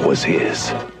was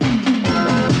his.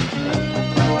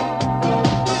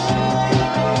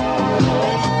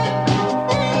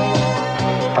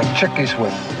 A chick he's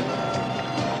with.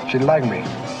 She liked me.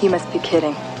 You must be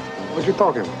kidding. What you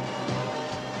talking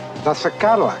about? That's a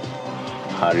Cadillac.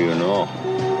 How do you know?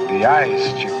 The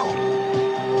eyes, Chico.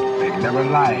 They never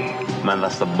lie. Man,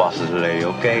 that's the boss's lady,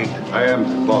 okay? I am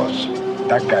the boss.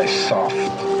 That guy's soft.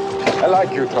 I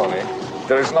like you, Tony.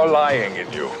 There is no lying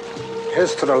in you.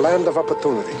 Here's to the land of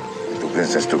opportunity. We do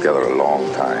business together a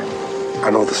long time. I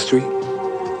know the street,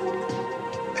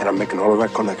 and I'm making all the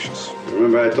right connections.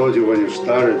 Remember I told you when you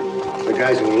started, the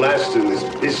guys who last in this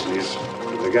business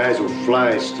are the guys who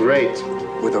fly straight.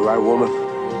 With the right woman,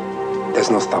 there's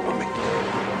no stopping me.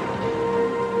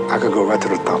 I could go right to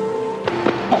the top.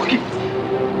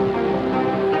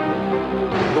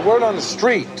 The word on the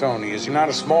street, Tony, is you're not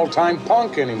a small-time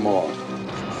punk anymore.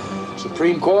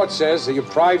 Supreme Court says that your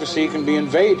privacy can be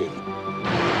invaded.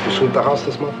 You to shoot the house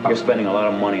this month? You're spending a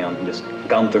lot of money on this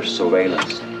counter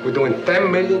surveillance. We're doing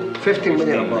 10 million, 15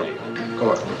 million a month. Come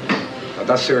on. Now,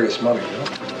 that's serious money, you know?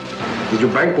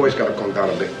 Your bank boys got to come down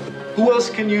a bit. Who else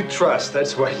can you trust?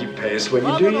 That's why you pay us what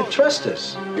you do. You trust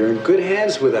us. You're in good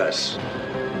hands with us.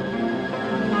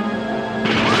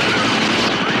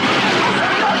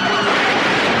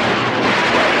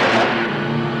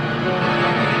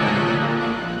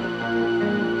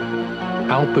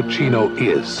 Al Pacino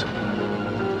is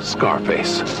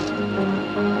Scarface.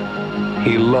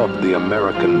 He loved the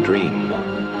American dream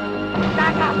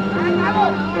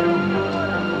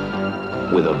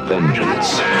with a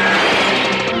vengeance.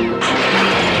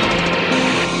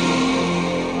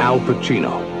 Al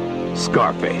Pacino,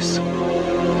 Scarface.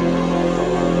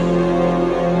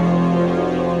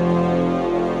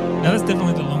 Now that's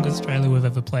definitely the longest trailer we've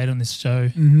ever played on this show.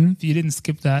 Mhm. If you didn't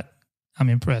skip that, I'm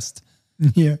impressed.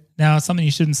 Yeah. Now, something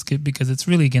you shouldn't skip because it's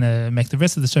really going to make the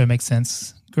rest of the show make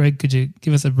sense. Greg, could you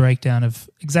give us a breakdown of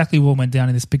exactly what went down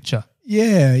in this picture?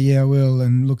 Yeah, I will.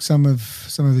 And look, some of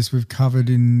this we've covered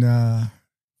in our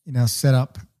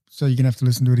setup, so you're going to have to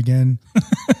listen to it again.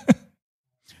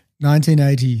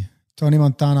 1980, Tony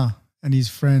Montana and his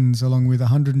friends, along with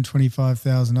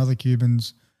 125,000 other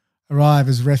Cubans, arrive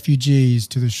as refugees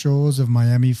to the shores of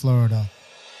Miami, Florida,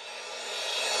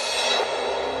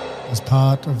 as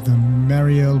part of the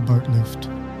Mariel boat lift.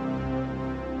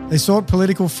 They sought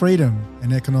political freedom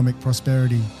and economic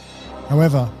prosperity.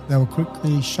 However, they were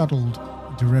quickly shuttled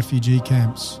into refugee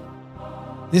camps.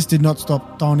 This did not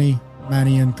stop Tony,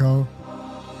 Manny and co.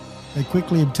 They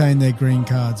quickly obtained their green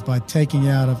cards by taking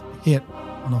out a hit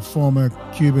on a former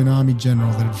Cuban army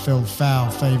general that had fell foul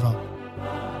favor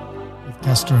with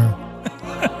Castro.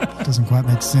 Doesn't quite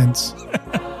make sense.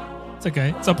 It's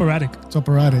okay. It's operatic.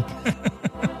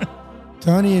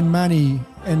 Tony and Manny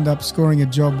end up scoring a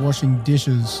job washing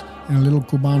dishes in a little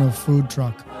Cubano food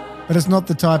truck. But it's not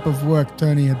the type of work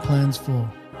Tony had plans for.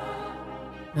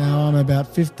 Now I'm about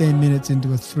 15 minutes into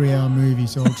a 3-hour movie,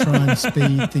 so I'll try and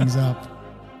speed things up.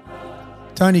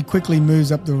 Tony quickly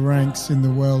moves up the ranks in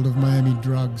the world of Miami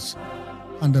drugs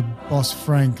under boss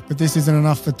Frank. But this isn't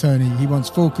enough for Tony. He wants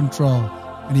full control,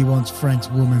 and he wants Frank's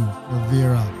woman,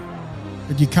 Elvira.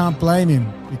 But you can't blame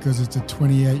him because it's a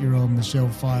 28-year-old Michelle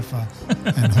Pfeiffer.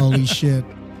 And holy shit.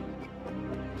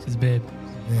 She's bad.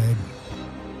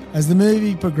 As the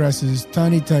movie progresses,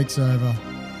 Tony takes over,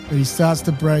 but he starts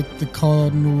to break the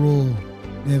cardinal rule: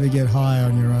 never get high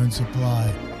on your own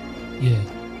supply. Yeah.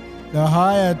 The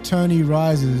higher Tony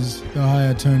rises, the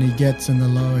higher Tony gets and the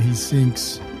lower he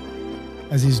sinks,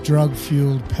 as his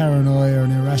drug-fueled paranoia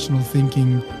and irrational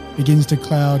thinking begins to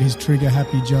cloud his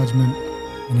trigger-happy judgment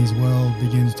and his world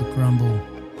begins to crumble.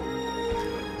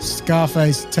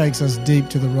 Scarface takes us deep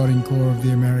to the rotting core of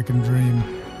the American dream.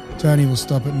 Tony will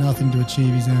stop at nothing to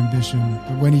achieve his ambition,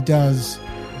 but when he does,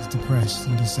 he's depressed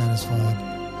and dissatisfied.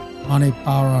 Money,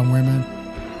 power, and women,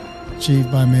 achieved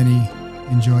by many,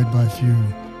 enjoyed by few.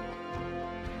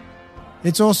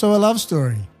 It's also a love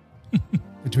story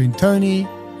between Tony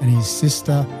and his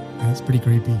sister, and it's pretty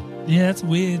creepy. Yeah, it's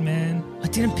weird, man. I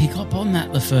didn't pick up on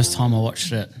that the first time I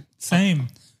watched it. Same.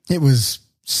 It was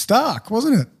stark,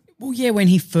 wasn't it? Well, yeah, when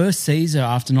he first sees her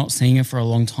after not seeing her for a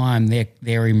long time,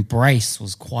 their embrace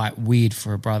was quite weird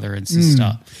for a brother and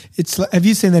sister. It's like, have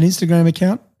you seen that Instagram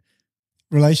account?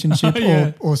 Relationship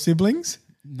yeah. or siblings?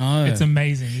 No. It's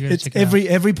amazing. You gotta check it out.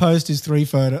 Every post is 2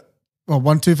 photos.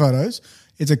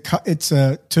 It's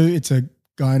a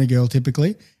guy and a girl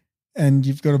typically, and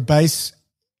you've got to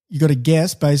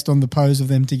guess based on the pose of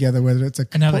them together whether it's a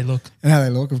couple, and how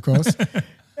they look, of course,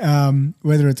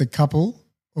 whether it's a couple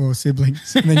or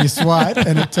siblings, and then you swipe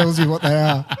and it tells you what they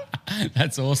are.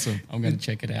 That's awesome. I'm going to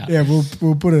check it out. Yeah,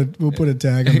 we'll put a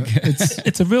tag on it.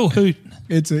 It's a real hoot.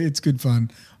 It's good fun.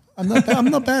 I'm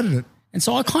not bad at it. And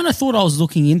so I kind of thought I was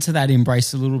looking into that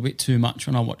embrace a little bit too much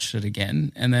when I watched it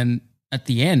again, and then at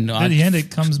the end,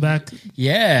 it comes back.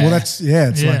 Yeah. Well, it's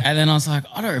like, and then I was like,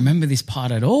 I don't remember this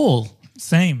part at all.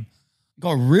 Same.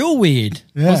 Got real weird.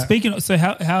 Yeah. Well, speaking of, so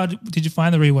how did you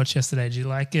find the rewatch yesterday? Did you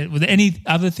like it? Were there any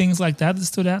other things like that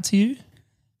stood out to you?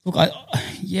 Look, there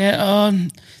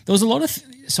was a lot of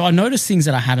so I noticed things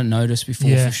that I hadn't noticed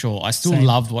before for sure. I still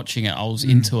loved watching it. I was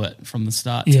into it from the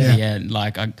start to the end.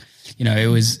 Like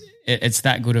it's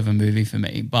that good of a movie for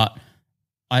me. But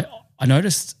I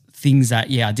noticed things that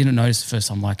I didn't notice the first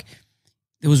time. Like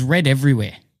there was red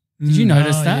everywhere. Did you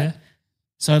notice that? Yeah.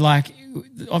 So like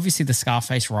obviously the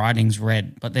Scarface writing's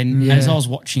red, but then as I was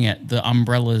watching it, the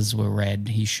umbrellas were red,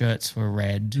 his shirts were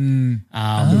red.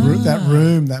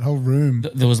 That whole room.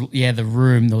 There was the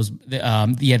room. There was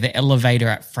the elevator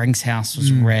at Frank's house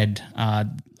was red.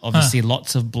 Obviously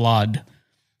lots of blood.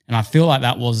 And I feel like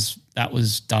that was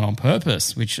done on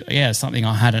purpose, which, is something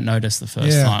I hadn't noticed the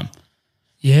first time.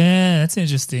 Yeah, that's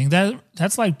interesting.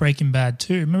 That's like Breaking Bad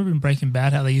too. Remember in Breaking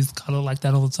Bad how they used color like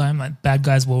that all the time? Like bad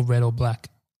guys wore red or black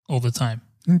all the time.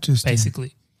 Interesting.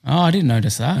 Basically. Oh, I didn't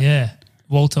notice that. Yeah.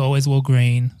 Walter always wore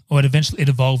green, or it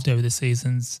evolved over the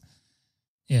seasons.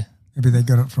 Yeah. Maybe they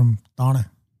got it from Donna.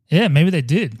 Yeah, maybe they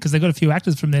did because they got a few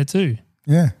actors from there too.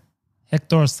 Yeah.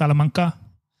 Hector Salamanca,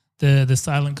 the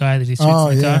silent guy that he shoots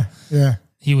in the car. Yeah.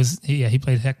 He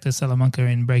played Hector Salamanca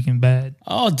in Breaking Bad.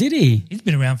 Oh, did he? He's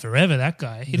been around forever, that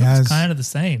guy. He looks kind of the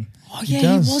same. Oh, yeah,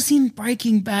 he was in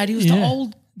Breaking Bad. He was the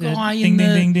old guy ding, in the...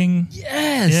 Ding, ding, ding.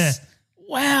 Yes. Yeah.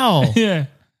 Wow. Yeah.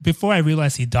 Before I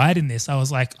realized he died in this, I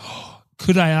was like,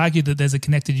 could I argue that there's a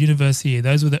connected universe here?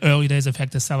 Those were the early days of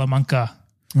Hector Salamanca.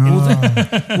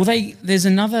 There's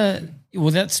another...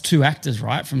 Well, that's two actors,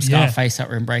 right, from Scarface that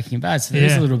were in Breaking Bad. So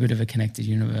there's a little bit of a connected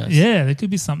universe. Yeah, there could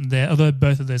be something there. Although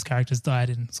both of those characters died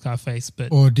in Scarface, but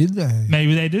or did they?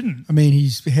 Maybe they didn't. I mean,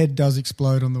 his head does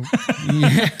explode on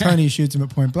the. Tony shoots him at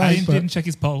point blank. I didn't check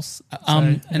his pulse.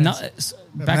 Back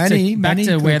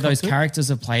to where those characters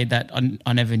are played that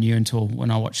I never knew until when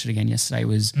I watched it again yesterday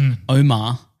was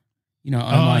Omar. You know,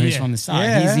 Omar who's from the start.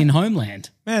 Yeah. He's in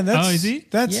Homeland. Man, that's is he?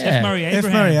 That's F. Murray Abraham.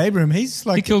 F. Murray Abraham. He's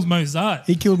like he killed Mozart.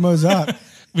 He killed Mozart.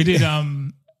 We did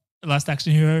Last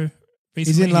Action Hero recently.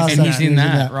 He's in Last and Action. He's in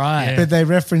that, right? Yeah. But they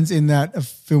reference in that a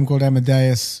film called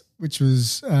Amadeus, which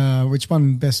was which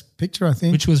won Best Picture, I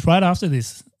think. Which was right after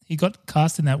this. He got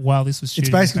cast in that while this was shooting.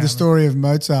 It's basically the story of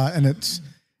Mozart, and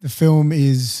the film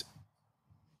is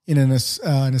in an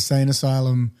insane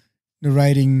asylum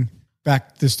narrating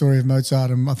back the story of Mozart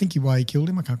and I think why he killed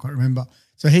him. I can't quite remember.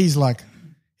 So he's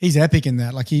epic in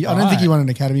that. Like I don't think he won an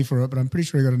Academy for it, but I'm pretty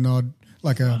sure he got a nod,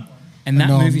 And that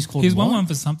movie's called He's what? won one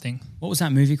for something. What was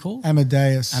that movie called?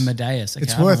 Amadeus. Okay,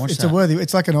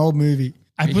 It's like an old movie.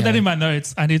 I put that in my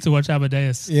notes. I need to watch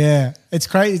Amadeus. Yeah, it's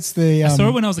great. It's the I saw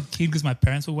it when I was a kid because my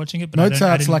parents were watching it, but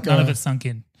Mozart's none of it sunk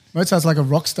in. Mozart's like a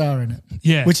rock star in it.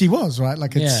 Yeah, which he was, right?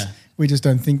 Like we just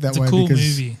don't think that way. It's a cool because,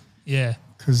 movie. Yeah,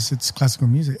 because it's classical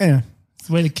music. Anyway, it's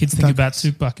the way the kids think about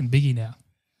Tupac and Biggie now.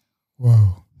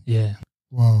 Whoa. Yeah.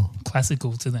 Whoa.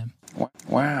 Classical to them.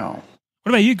 Wow.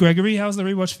 What about you, Gregory? How was the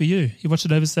rewatch for you? You watched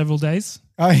it over several days?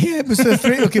 Yeah, it was a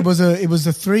three. Look, it was a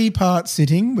 3-part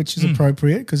sitting, which is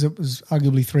appropriate because it was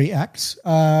arguably 3 acts.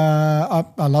 I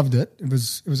loved it. It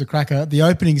was a cracker. The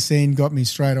opening scene got me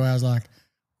straight away. I was like,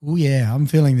 "Oh yeah, I'm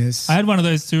feeling this." I had one of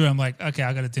those too. I'm like, okay,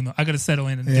 I got to settle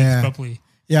in and do this properly.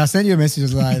 Yeah, I sent you a message. I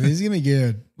was like, "This is gonna be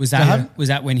good." Was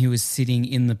that when he was sitting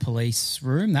in the police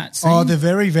room? That scene? Oh, the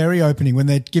very, very opening when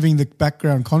they're giving the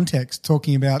background context,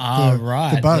 talking about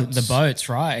the boats. The boats,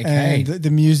 right? Okay. And the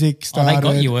music started. Oh, they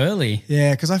got you early.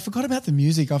 Yeah, because I forgot about the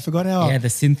music. I forgot how. Yeah, the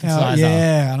synthesizer.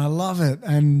 And I love it.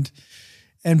 And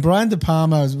Brian De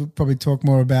Palma, as we'll probably talk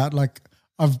more about, like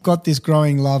I've got this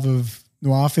growing love of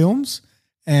noir films,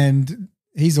 and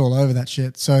he's all over that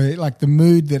shit. So like the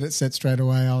mood that it set straight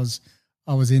away, I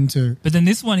was into. But then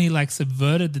this one, he like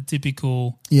subverted the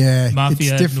typical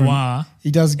mafia noir. He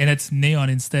does. And it's neon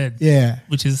instead. Yeah.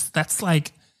 That's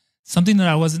like something that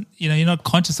I wasn't, you're not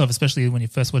conscious of, especially when you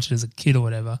first watch it as a kid or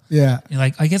whatever. Yeah. You're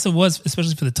like, I guess it was,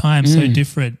 especially for the time, so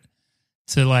different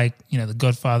to like, The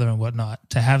Godfather and whatnot,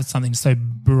 to have something so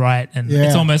bright. And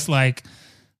it's almost like,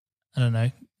 I don't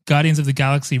know, Guardians of the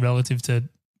Galaxy relative to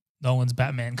Nolan's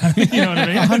Batman kind of, you know what I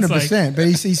mean? 100%. But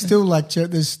he's still like,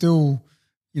 there's still...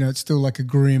 it's still like a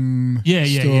grim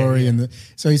story. And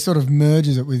so he sort of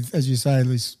merges it with, as you say,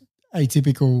 this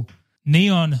atypical...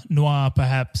 Neon noir,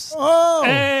 perhaps. Oh!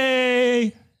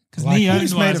 Hey! Because neon noir I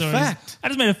just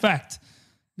made a fact.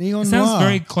 Neon noir. It sounds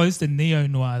very close to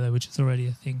neo-noir, though, which is already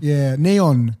a thing. Yeah,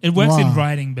 neon It works noir. in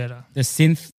writing better. The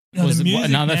synth was the music,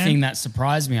 another thing that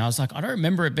surprised me. I was like, I don't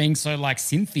remember it being so like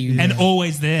synthy. And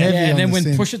always there. Heavy and on then the when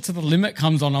synth. Push It to the Limit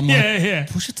comes on, I'm like,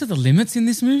 Push It to the Limits in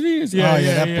this movie? It's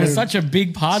it's such a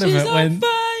big part of it. On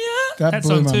fire. That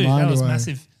blew song my too. mind That was away.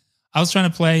 massive. I was trying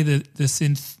to play the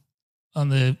synth on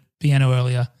the piano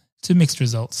earlier. 2 mixed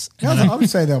results. And I would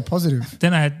say they were positive.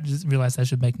 then I just realized I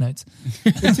should make notes.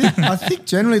 I think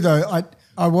generally though,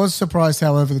 I was surprised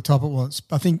how over the top it was.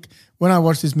 I think when I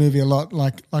watched this movie a lot,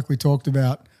 like we talked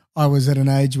about, I was at an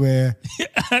age where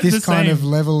this kind of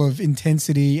level of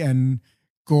intensity and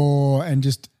gore and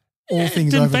just all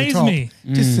things didn't over the faze top me.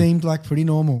 just seemed like pretty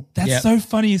normal. That's so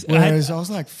funny. Whereas I was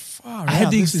like, far I had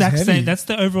out, the this is exact heavy. same. That's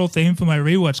the overall theme for my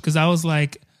rewatch because I was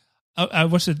like, I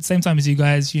watched it at the same time as you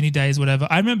guys, uni days, whatever.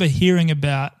 I remember hearing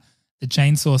about the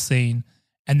chainsaw scene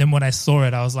And then when I saw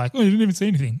it, I was like, oh, you didn't even see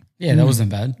anything. Yeah, that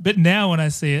wasn't bad. But now when I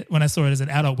saw it as an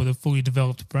adult with a fully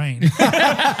developed brain,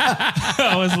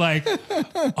 I was like,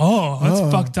 oh, that's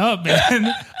fucked up,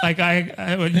 man. Like I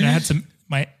had some,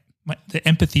 the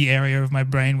empathy area of my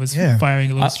brain was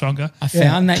firing a little stronger. I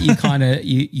found that you kind of,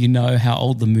 you know how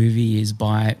old the movie is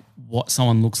by what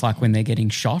someone looks like when they're getting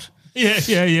shot. Yeah.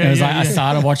 It was I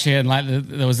started watching it and like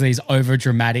there was these over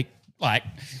dramatic like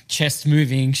chest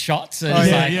moving shots. And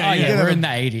we're in the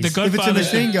 80s. If it's a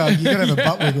machine gun, you gotta have a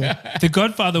butt wiggle. The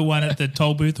Godfather one at the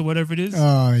toll booth or whatever it is.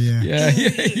 Oh yeah. Yeah.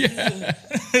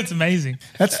 It's amazing.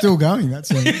 That's still going, that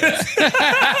scene.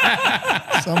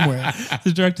 Somewhere.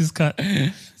 The director's cut.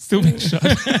 Still being shot.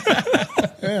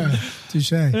 Yeah.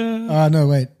 Touche. No,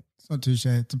 wait. It's not touche.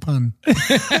 It's a pun.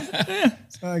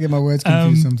 So I get my words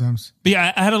confused sometimes. But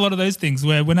yeah, I had a lot of those things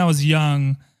where when I was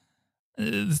young,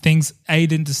 things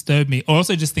didn't disturb me, or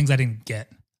also just things I didn't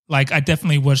get. Like I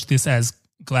definitely watched this as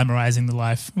glamorizing the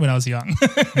life when I was young.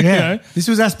 Yeah, this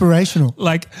was aspirational.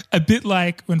 Like a bit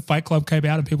like when Fight Club came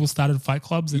out and people started fight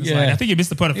clubs, and it's like I think you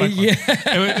missed the point of Fight Club.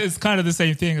 It's kind of the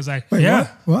same thing. It's like, wait,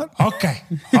 what? Okay.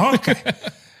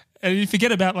 And you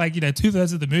forget about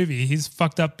 2/3 of the movie, he's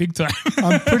fucked up big time.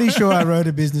 I'm pretty sure I wrote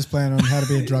a business plan on how to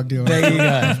be a drug dealer. There you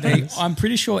go. I'm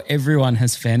pretty sure everyone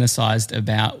has fantasized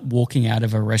about walking out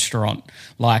of a restaurant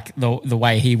like the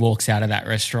way he walks out of that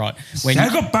restaurant. Say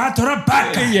goodbye to the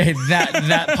back. Yeah,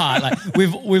 that part. Like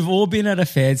we've all been at a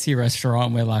fancy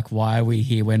restaurant. We're like, why are we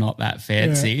here? We're not that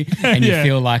fancy, and you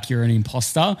feel like you're an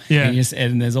imposter. Yeah,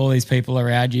 and there's all these people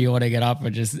around you. You want to get up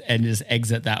and just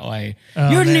exit that way.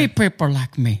 You need people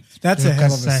like me. That's a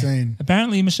hell of a scene.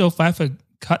 Apparently, Michelle Pfeiffer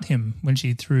cut him when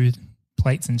she threw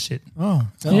plates and shit. Oh,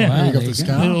 wow, you got the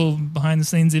scar. Little behind the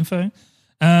scenes info.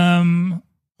 I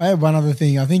have one other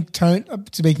thing. I think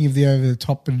speaking of the over the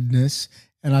topness,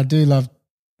 and I do love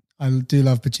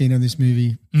Pacino in this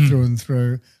movie through and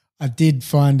through. I did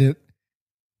find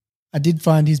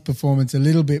his performance a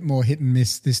little bit more hit and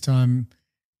miss this time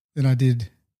than I did.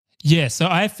 Yeah, so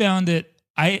I found it.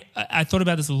 I thought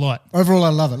about this a lot. Overall, I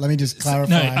love it. Let me just clarify.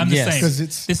 No, I'm the same. Because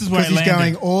this is where I he's landed.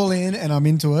 going all in, and I'm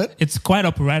into it. It's quite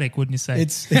operatic, wouldn't you say?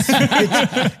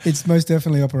 It's most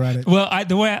definitely operatic. Well,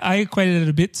 the way I equated it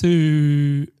a bit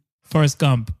to Forrest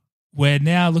Gump, where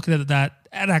now looking at that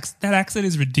accent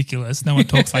is ridiculous. No one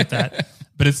talks like that,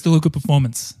 but it's still a good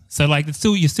performance. So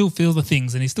you still feel the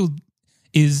things, and he still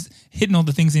is hitting all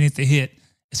the things he needs to hit.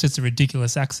 It's just a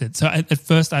ridiculous accent. So at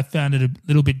first, I found it a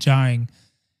little bit jarring.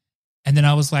 And then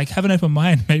I was like, have an open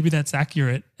mind. Maybe that's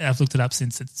accurate. I've looked it up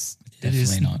since it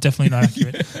is definitely not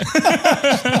accurate.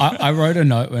 I wrote a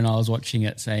note when I was watching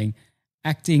it saying,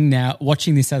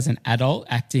 watching this as an adult,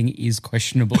 acting is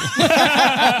questionable.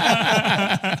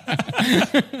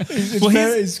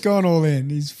 He's gone all in.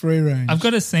 He's free range. I've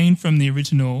got a scene from the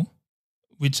original,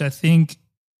 which I think,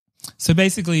 so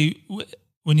basically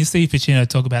when you see Pacino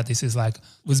talk about this,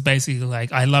 was basically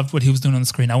like, I loved what he was doing on the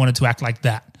screen. I wanted to act like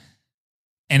that.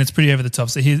 And it's pretty over the top.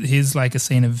 So here's like a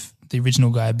scene of the original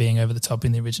guy being over the top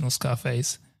in the original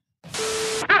Scarface. Hey,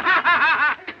 look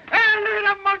at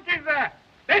them monkeys there.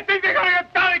 They think they're going to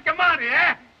get Tony Camani,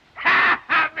 eh? Ha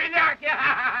ha,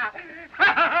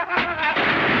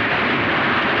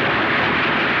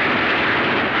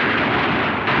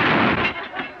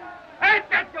 Hey,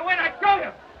 that's the way I show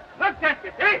you. Look at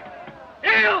you, see?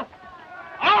 Steal!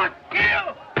 Oh,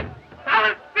 steal!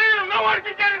 Solid steal! No one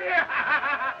can get in here!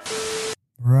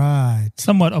 Right.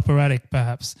 Somewhat operatic,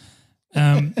 perhaps.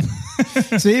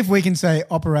 See if we can say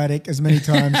operatic as many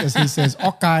times as he says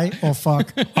okay or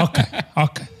fuck. Okay.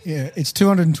 Yeah, it's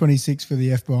 226 for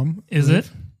the F-bomb. Is it?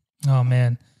 Oh,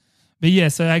 man. But yeah,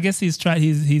 so I guess he's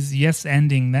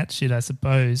yes-anding that shit, I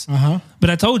suppose. Uh-huh.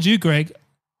 But I told you, Greg,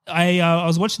 I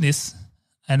was watching this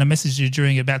and I messaged you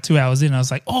during about 2 hours in. I was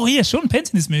like, oh, yeah, Sean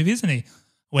Penn's in this movie, isn't he?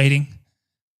 Waiting.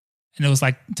 And it was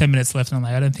like 10 minutes left, and I'm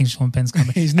like, I don't think Sean Penn's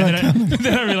coming. He's not coming.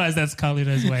 Then I realized that's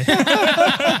Carlito's Way.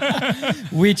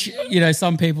 Which,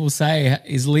 some people say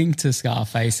is linked to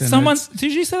Scarface. And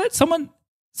did you say that?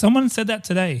 Someone said that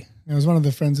today. It was one of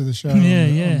the friends of the show on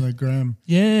the gram.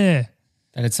 Yeah.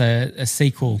 That it's a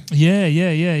sequel. Yeah.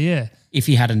 If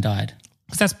he hadn't died.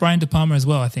 Because that's Brian De Palma as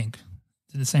well, I think.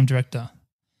 The same director.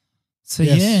 So,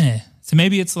 yes. Yeah. So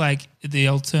maybe it's like the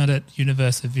alternate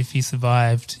universe of if he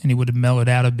survived and he would have mellowed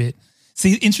out a bit.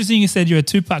 See, interesting you said you're a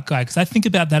Tupac guy because I think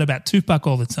about Tupac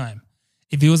all the time.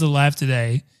 If he was alive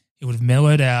today, he would have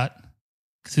mellowed out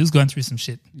because he was going through some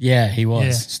shit. Yeah, he was.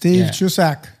 Yeah. Steve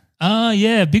Chusak. Oh,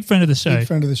 yeah, big friend of the show. Big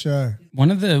friend of the show.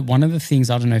 One of the things,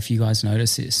 I don't know if you guys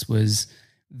noticed this, was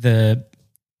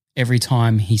every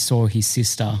time he saw his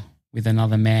sister with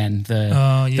another man,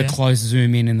 the close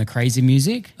zoom in and the crazy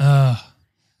music.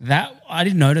 That I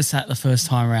didn't notice that the first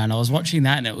time around. I was watching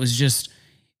that and it was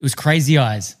Crazy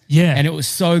Eyes. Yeah. And it was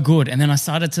so good. And then I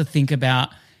started to think about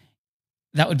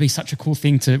that would be such a cool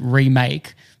thing to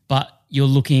remake, but you're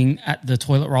looking at the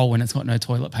toilet roll when it's got no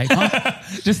toilet paper.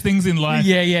 Just things in life.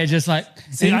 Yeah, just like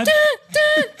See, dun,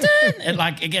 dun,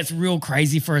 dun. It gets real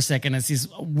crazy for a second. It's this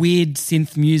weird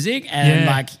synth music and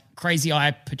like Crazy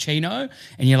Eye Pacino,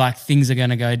 and you're like, things are going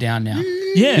to go down now.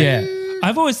 Yeah.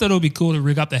 I've always thought it would be cool to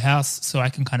rig up the house so I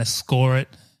can kind of score it,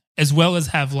 as well as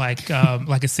have like a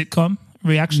sitcom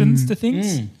reactions to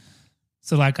things.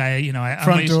 So like I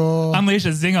unleash a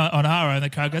zinger on Ara and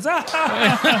the crowd goes,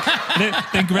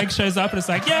 then Greg shows up and it's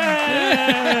like,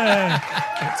 yeah.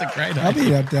 That's a great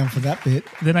idea. I'll be down for that bit.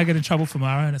 Then I get in trouble from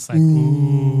Ara and it's like,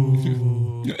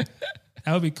 ooh.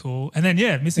 That would be cool. And then,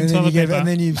 missing toilet paper. And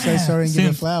then you say sorry and give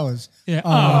her flowers. Yeah.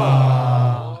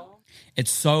 Oh. It's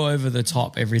so over the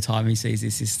top every time he sees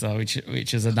his sister,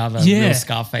 which is another real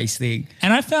Scarface thing.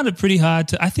 And I found it pretty hard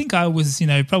to. I think I was,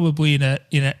 probably in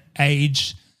an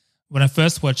age when I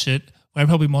first watched it where I'm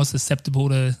probably more susceptible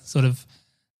to sort of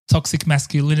toxic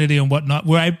masculinity and whatnot,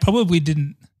 where I probably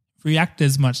didn't react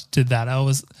as much to that.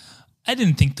 I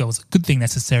didn't think that was a good thing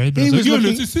necessarily, but I was like,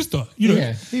 that's his sister.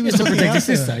 He was to protect his after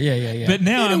sister. her. Yeah. But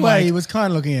now in a way, he was kind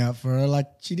of looking out for her. Like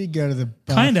she did go to the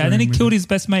bathroom. Kind of, and then he killed his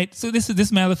best mate. So this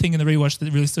is my other thing in the rewatch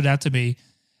that really stood out to me,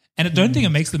 and I don't think it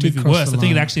makes the movie worse. I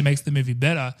think it actually makes the movie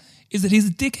better. Is that he's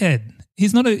a dickhead?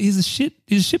 He's a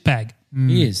shitbag.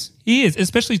 He is,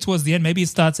 especially towards the end. Maybe he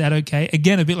starts out okay.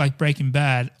 Again, a bit like Breaking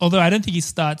Bad, although I don't think he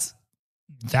starts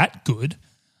that good.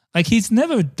 Like he's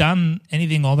never done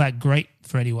anything all that great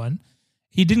for anyone.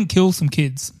 He didn't kill some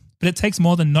kids, but it takes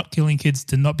more than not killing kids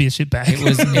to not be a shitbag.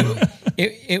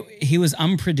 He was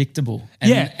unpredictable,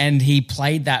 and he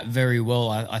played that very well.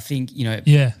 I think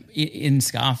in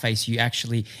Scarface you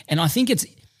actually, and I think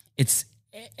it's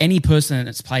any person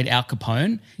that's played Al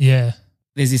Capone. Yeah,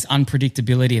 there's this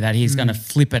unpredictability that he's going to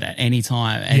flip it at any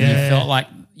time, and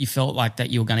you felt like that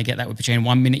you were going to get that with Pacino.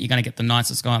 1 minute you're going to get the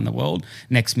nicest guy in the world,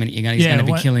 next minute he's going to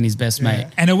be killing his best mate.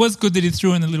 And it was good that he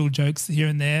threw in the little jokes here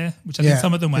and there, which I think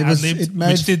some of them were ad-libbed,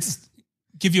 which did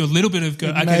give you a little bit of go,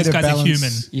 okay, this guy's a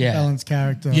human. Balanced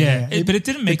character. Yeah. But it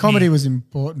didn't make the comedy was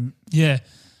important. Yeah.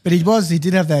 But he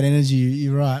did have that energy,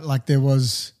 you're right. Like he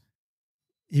was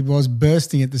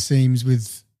bursting at the seams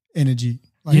with energy.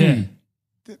 Like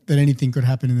that anything could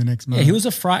happen in the next moment. Yeah, he was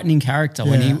a frightening character.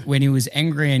 When he was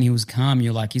angry and he was calm,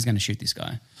 you're like, he's going to shoot this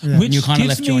guy. Yeah. Which you kind of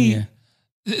left you on you.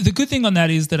 The good thing on that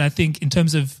is that I think in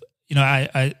terms of,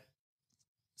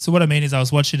 so what I mean is I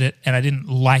was watching it and I didn't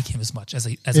like him as much as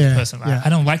a person. I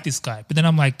don't like this guy. But then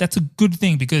I'm like, that's a good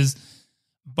thing because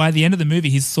by the end of the movie,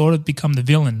 he's sort of become the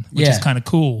villain, which is kind of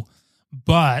cool.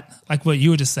 But like what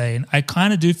you were just saying, I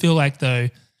kind of do feel like though,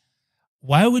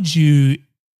 why would you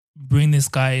bring this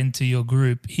guy into your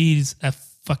group? He's a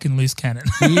fucking loose cannon.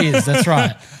 He is, that's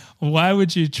right. Why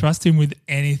would you trust him with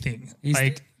anything? He's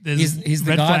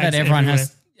the guy that everyone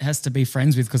has to be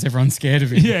friends with because everyone's scared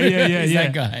of him. He's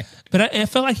that guy. But I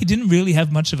felt like he didn't really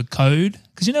have much of a code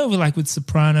because with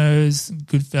Sopranos,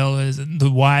 Goodfellas, and The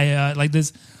Wire, like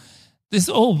there's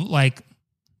all like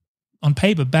on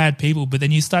paper bad people, but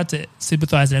then you start to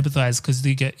sympathize and empathize because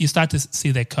you start to see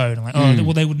their code and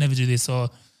like, they would never do this, or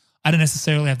I don't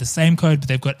necessarily have the same code, but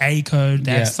they've got a code.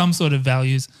 They have some sort of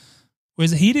values.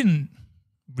 Whereas he didn't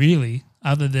really,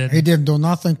 other than... He didn't do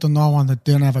nothing to no one that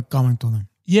didn't have it coming to him.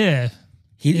 Yeah.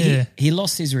 He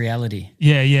lost his reality.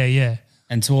 Yeah.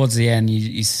 And towards the end,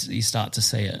 you start to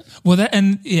see it. Well,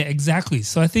 exactly.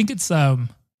 So I think it's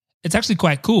actually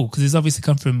quite cool because he's obviously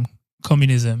come from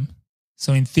communism.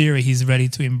 So in theory, he's ready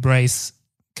to embrace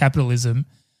capitalism.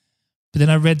 But then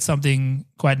I read something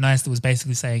quite nice that was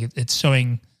basically saying it's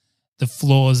showing the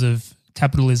flaws of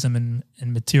capitalism and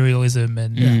materialism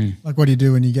and like what do you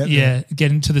do when you get there?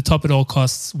 Getting to the top at all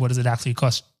costs. What does it actually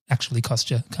cost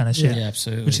you kind of shit? Yeah,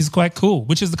 absolutely. Which is quite cool,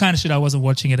 which is the kind of shit I wasn't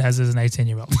watching it as an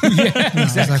 18-year-old. Exactly. I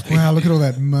was like, wow, look at all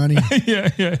that money.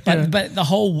 But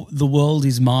the world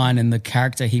is mine and the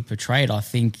character he portrayed, I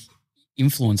think,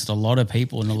 influenced a lot of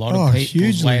people and a lot of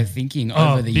people's way of thinking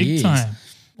over the years. Time.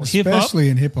 Especially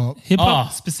in hip-hop.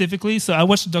 Hip-hop specifically. So I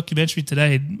watched a documentary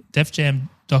today, Def Jam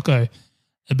doco,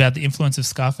 about the influence of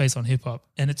Scarface on hip-hop.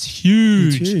 And it's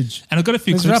huge. It's huge. And I've got a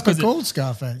few clips. There's a rapper called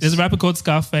Scarface. There's a rapper called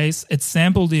Scarface. It's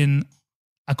sampled in,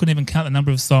 I couldn't even count the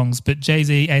number of songs, but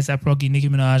Jay-Z, A$AP Rocky, Nicki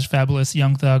Minaj, Fabulous,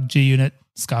 Young Thug, G-Unit,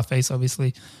 Scarface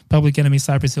obviously, Public Enemy,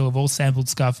 Cypress Hill have all sampled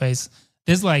Scarface.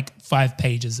 There's like 5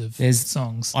 pages of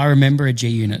songs. I remember a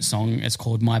G-Unit song. It's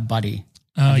called My Buddy.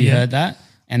 Have you heard that?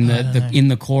 And in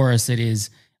the chorus it is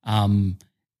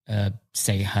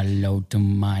say hello to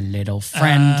my little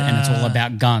friend and it's all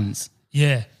about guns.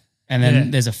 Yeah. And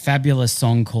then there's a fabulous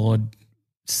song called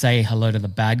Say Hello to the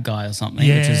Bad Guy or something,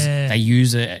 which is they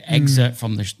use an excerpt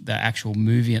from the actual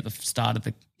movie at the start of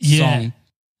the song.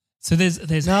 So there's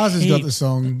Nas has got the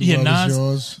song. Yeah, Love Nas. Is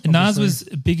Yours, Nas obviously.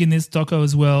 was big in this doco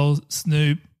as well.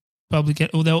 Snoop, Public,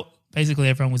 although basically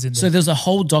everyone was in there. So there's a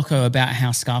whole doco about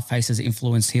how Scarface has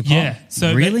influenced hip hop. Yeah.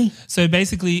 So really? So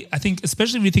basically, I think,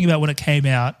 especially when you think about when it came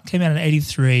out in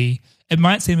 '83, it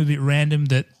might seem a bit random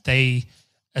that they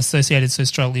associated so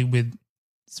strongly with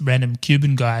this random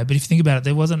Cuban guy. But if you think about it,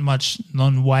 there wasn't much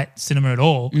non-white cinema at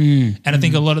all. And I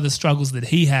think a lot of the struggles that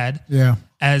he had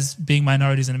as being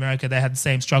minorities in America, they had the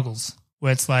same struggles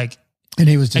where it's like, and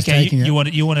he was just okay, taking you want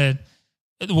to,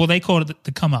 well, they call it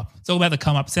the come up. It's all about the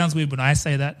come up. It sounds weird when I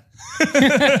say that.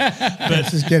 But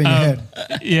it's just getting ahead.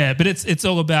 Yeah, but it's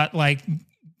all about like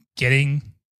getting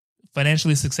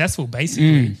financially successful,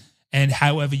 basically, and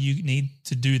however you need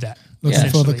to do that. Looking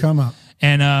for the come up.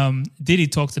 And Diddy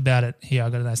talked about it here. I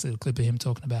got a nice little clip of him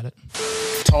talking about it.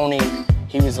 Tony,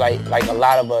 he was like a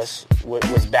lot of us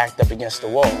was backed up against the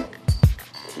wall.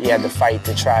 He had to fight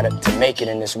to try to make it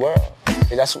in this world.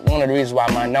 That's one of the reasons why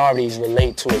minorities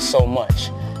relate to it so much,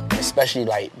 especially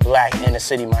like black inner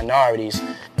city minorities.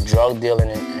 Drug dealing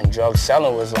and drug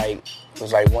selling was like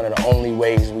one of the only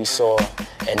ways we saw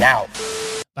an out.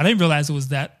 I didn't realize it was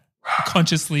that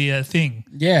consciously a thing.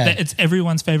 Yeah. That it's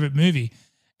everyone's favorite movie.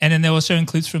 And then they were showing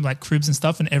clips from like Cribs and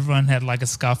stuff, and everyone had like a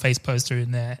Scarface poster in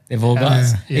there. They've all got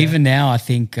Even now, I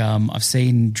think I've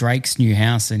seen Drake's new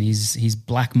house, and he's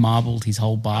black marbled his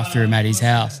whole bathroom at his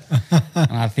house.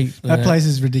 And I think that place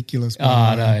is ridiculous.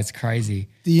 Oh no, it's crazy.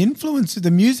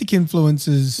 The music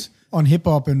influences on hip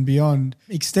hop and beyond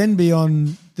extend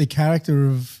beyond the character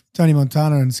of Tony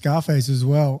Montana and Scarface as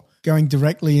well, going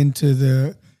directly into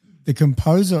the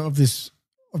composer of the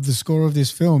score of this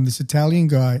film, this Italian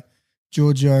guy,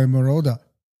 Giorgio Moroder.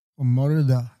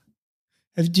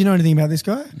 Do you know anything about this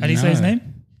guy? How do you say his name?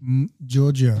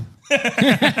 Giorgio.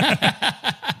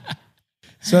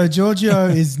 So Giorgio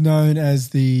is known as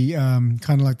the kind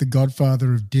of like the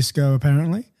godfather of disco,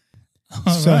 apparently.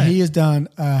 Right. He has done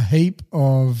a heap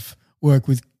of work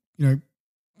with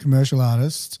commercial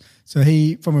artists. So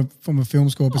he, from a film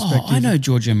score perspective, I know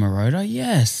Giorgio Moroder.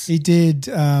 Yes, he did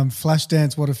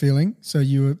Flashdance. What a Feeling. So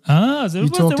you talked at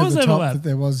the top that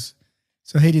there was.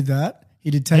 So he did that. He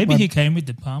did he came with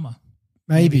De Palma.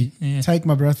 Maybe. Yeah. Take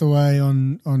My Breath Away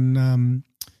on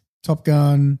Top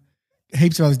Gun.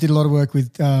 Heaps of others. Did a lot of work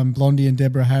with Blondie and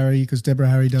Deborah Harry, because Deborah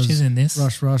Harry does She's in this.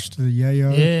 Rush to the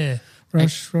Yayo. Yeah.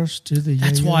 Rush to the Yayo.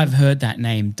 That's why I've heard that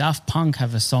name. Daft Punk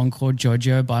have a song called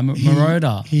Giorgio by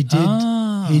Moroder. He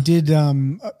did. He did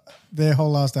their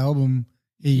whole last album.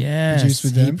 He produced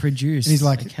with them. He produced. And he's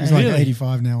like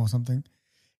 85 now or something.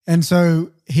 And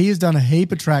so he has done a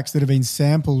heap of tracks that have been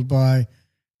sampled by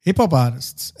hip hop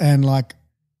artists, and like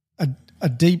a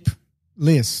deep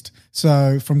list.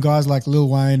 So from guys like Lil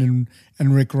Wayne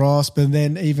and Rick Ross, but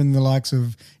then even the likes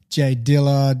of Jay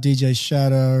Dilla, DJ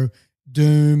Shadow,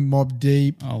 Doom, Mobb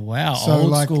Deep. Oh wow, so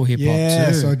old school hip hop too.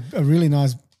 Yeah, so a really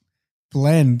nice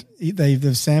blend.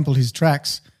 They've sampled his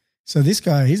tracks. So this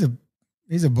guy, he's a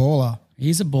baller.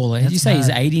 He's a baller. Did you say he's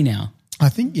 80 now? I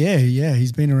think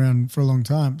he's been around for a long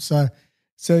time. So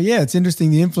yeah, it's interesting,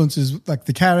 the influences, like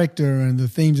the character and the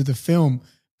themes of the film,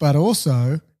 but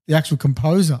also the actual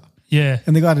composer. Yeah.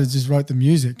 And the guy that just wrote the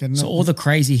music. And so all the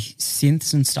crazy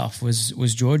synths and stuff was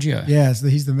Giorgio. Yeah, so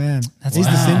he's the man. He's the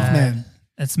synth man.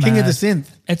 That's King of mad. the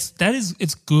synth.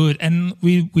 It's good. And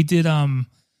we did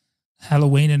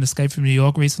Halloween and Escape from New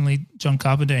York recently, John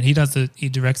Carpenter, and he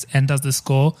directs and does the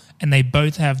score, and they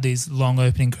both have these long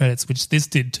opening credits, which this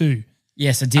did too.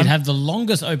 Yes, it did have the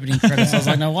longest opening credits. I was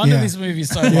like, no wonder this movie is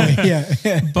so long.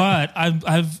 Yeah. But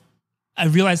I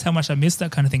realized how much I missed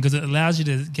that kind of thing, because it allows you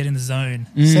to get in the zone.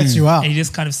 Sets you up. And you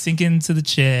just kind of sink into the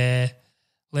chair,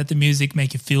 let the music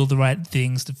make you feel the right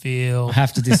things to feel. I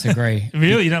have to disagree.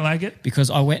 Really? You don't like it? Because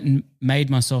I went and made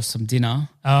myself some dinner.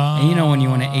 And you know when you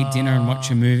want to eat dinner and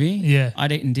watch a movie? Yeah.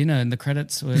 I'd eaten dinner and the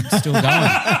credits were still going.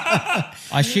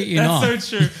 I shit you not. That's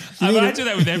so true. I do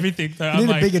that with everything. Though. You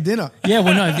need a bigger dinner. Yeah,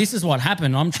 well, no, this is what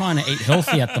happened. I'm trying to eat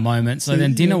healthy at the moment. So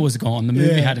then dinner was gone. The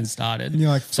movie hadn't started. And you're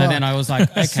like, so then I was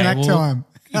like, okay, snack time.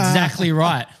 Exactly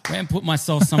right. Went and put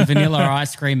myself some vanilla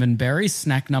ice cream and berries,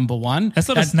 snack number one. That's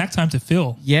not a snack time to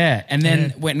fill. Yeah. And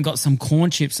then went and got some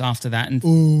corn chips after that and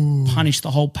punished the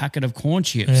whole packet of corn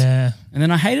chips. Yeah. And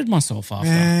then I hated myself after.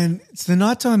 Man, it's the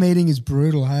nighttime eating is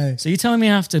brutal, hey? So you're telling me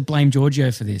I have to blame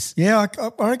Giorgio for this? Yeah,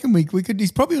 I reckon we could.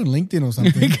 He's probably on LinkedIn or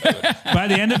something. By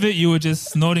the end of it, you were just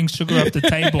snorting sugar up the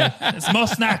table. It's more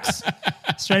snacks.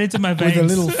 Straight into my veins. With a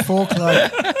little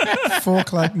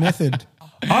fork-like method.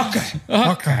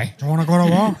 Okay. Do you want to go to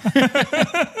war?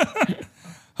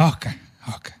 Okay.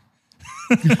 Okay.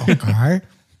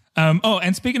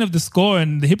 And speaking of the score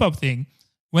and the hip hop thing,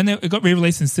 when it got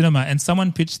re-released in cinema, and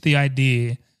someone pitched the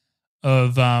idea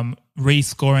of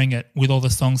re-scoring it with all the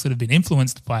songs that have been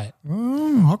influenced by it,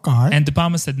 Okay. and De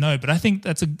Palma said no. But I think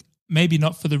that's maybe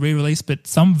not for the re-release, but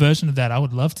some version of that. I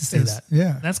would love to see that.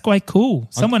 Yeah. That's quite cool.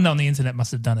 Someone on the internet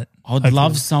must have done it. I'd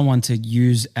love someone to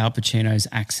use Al Pacino's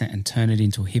accent and turn it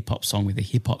into a hip hop song with a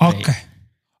hip hop beat. Okay.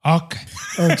 Oh,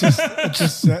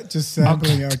 just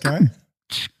sampling. Okay.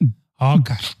 Okay.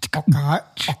 Okay.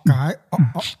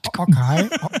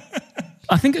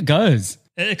 I think it goes.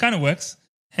 It kind of works.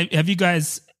 Have you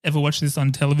guys ever watched this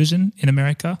on television in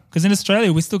America? Because in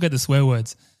Australia, we still get the swear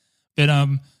words. But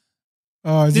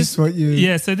Oh, is this what you?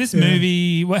 Yeah. So this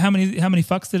movie, how many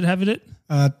fucks did it have in it?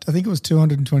 I think it was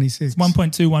 226.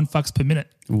 1.21 fucks per minute.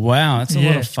 Wow, that's a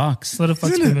lot of fucks. It's a lot of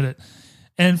fucks per minute.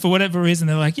 And for whatever reason,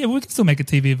 they're like, yeah, we can still make a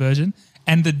TV version.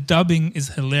 And the dubbing is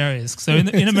hilarious. So in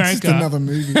America, it's just another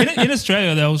movie. In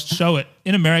Australia, they'll show it.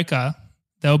 In America,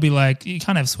 they'll be like, you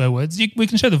can't have swear words. We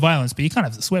can show the violence, but you can't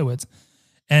have the swear words.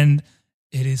 And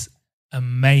it is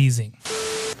amazing.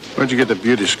 Where'd you get the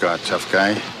beauty scar, tough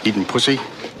guy? Eating pussy?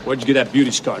 Where'd you get that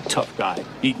beauty scar, tough guy?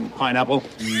 Eating pineapple?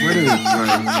 Where did it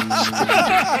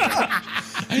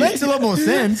Makes a lot more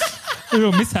sense. A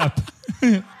little mishap.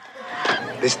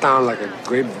 This sound like a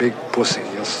great big pussy,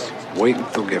 just waiting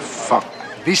to get fucked.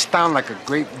 This sound like a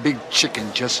great big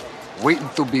chicken, just waiting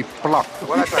to be plucked.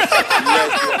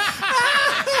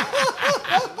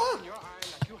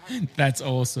 That's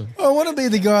awesome. I want to be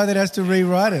the guy that has to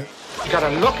rewrite it. You got a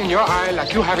look in your eye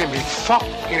like you haven't been fucked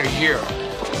in a year.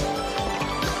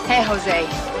 Hey, Jose.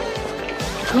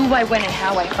 Who I, when, and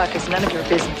how I fuck is none of your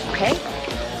business, okay?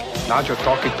 Now you're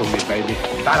talking to me, baby.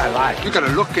 That I like. You got a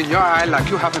look in your eye like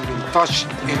you haven't been touched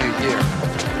in a year.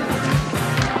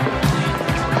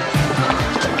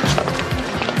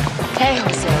 Hey,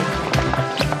 Jose.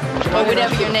 Or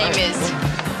whatever your name is.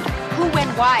 Who, when,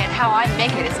 why, and how I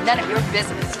make it is none of your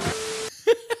business.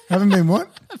 Haven't been what?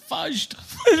 Fudged.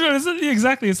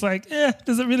 Exactly. It's like,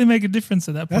 does it really make a difference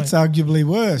at that point? That's arguably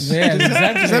worse. Yeah,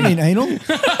 exactly. Does that mean anal?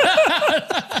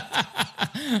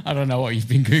 I don't know what you've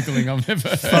been Googling. I've never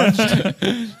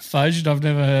Fudged? I've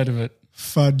never heard of it.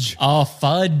 Fudge. Oh,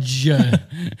 fudge.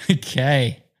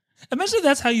 Okay. Imagine if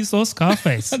that's how you saw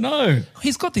Scarface. No.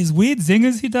 He's got these weird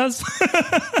zingers he does. But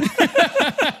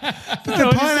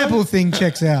the pineapple thing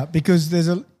checks out because there's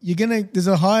a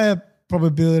higher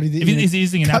probability that if he's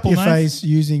using an cut apple your knife? face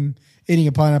eating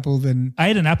a pineapple than I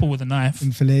ate an apple with a knife. in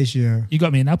fellatio. You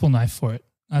got me an apple knife for it.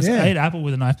 I Yeah. ate apple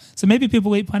with a knife. So maybe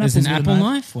people eat pineapples There's an with apple a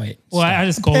knife? Wait. Well, I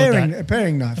just call it A that.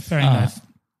 paring knife. A paring knife.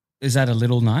 Is that a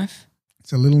little knife?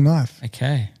 It's a little knife.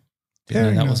 Okay. Didn't know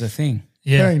Paring that was a knife. thing.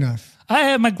 Yeah. Paring knife.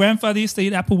 My grandfather used to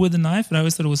eat apple with a knife, and I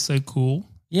always thought it was so cool.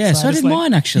 Yeah, so I just did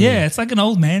mine, actually. Yeah, it's like an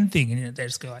old man thing, and they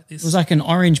just go like this. It was like an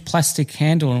orange plastic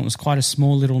handle and it was quite a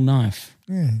small little knife.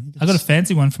 Yeah. I got a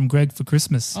fancy one from Greg for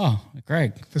Christmas. Oh,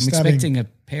 Greg. I'm stabbing. expecting a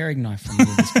paring knife from you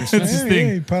this Christmas. That's his thing.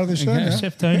 Yeah, part of the show Okay. now.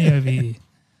 Chef Tony over here.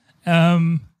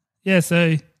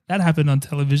 So that happened on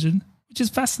television, which is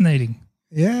fascinating.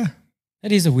 Yeah.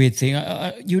 That is a weird thing.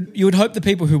 You would hope the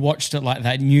people who watched it like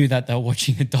that knew that they were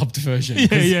watching a dubbed version.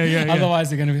 Yeah. Otherwise,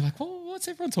 they're going to be like, well, what's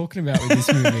everyone talking about with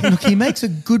this movie? Look, he makes a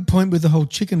good point with the whole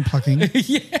chicken plucking.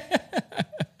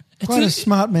 Quite a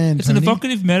smart man, It's an Tony.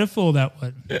 evocative metaphor, that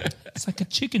one. It's like a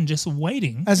chicken just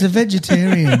waiting. As a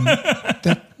vegetarian,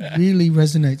 that really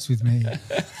resonates with me.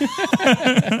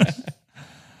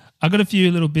 I got a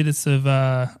few little bits of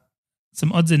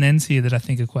some odds and ends here that I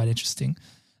think are quite interesting.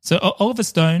 So Oliver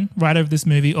Stone, writer of this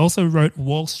movie, also wrote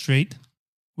Wall Street,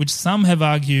 which some have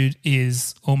argued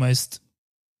is almost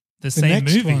the same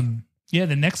next movie. one. Yeah,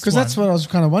 the next one. Because that's what I was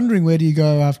kind of wondering, where do you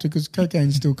go after? Because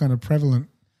cocaine's still kind of prevalent.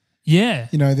 Yeah.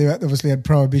 You know, they obviously had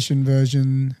prohibition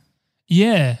version.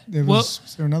 Yeah.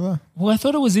 Was there another? Well, I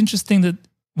thought it was interesting that,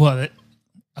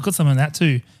 I got some on that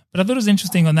too, but I thought it was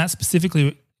interesting on that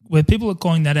specifically where people are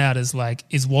calling that out as like,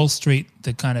 is Wall Street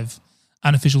the kind of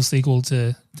unofficial sequel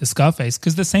to Scarface?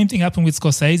 Because the same thing happened with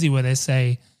Scorsese where they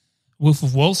say Wolf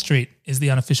of Wall Street is the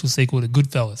unofficial sequel to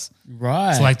Goodfellas.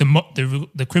 Right. So like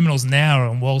the criminals now are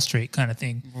on Wall Street kind of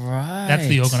thing. Right. That's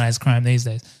the organized crime these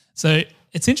days. So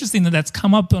it's interesting that that's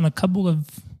come up on a couple of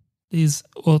these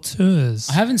auteurs.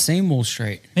 I haven't seen Wall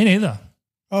Street. Me neither.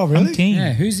 Oh, really? I'm keen.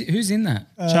 Yeah, who's in that?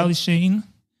 Charlie Sheen.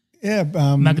 Yeah.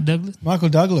 Michael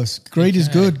Douglas. Greed is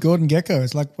good. Gordon Gekko.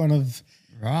 It's like one of...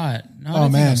 Right. No, I don't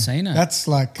think man. I've seen it. That's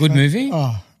like... Good movie?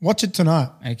 Oh, watch it tonight.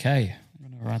 Okay. I'm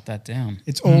going to write that down.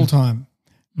 It's all time.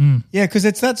 Mm. Yeah, because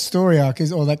it's that story arc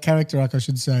or that character arc, I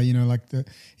should say. You know, like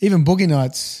even Boogie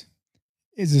Nights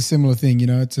is a similar thing. You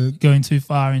know, it's Going too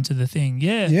far into the thing.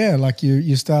 Yeah. yeah, like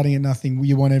you're starting at nothing.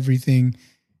 You want everything.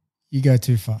 You go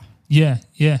too far. Yeah.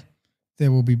 Yeah.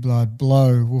 There Will Be Blood,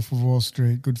 Blow, Wolf of Wall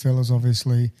Street, Goodfellas,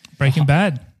 obviously. Breaking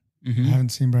Bad. I haven't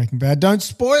seen Breaking Bad. Don't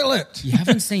spoil it. You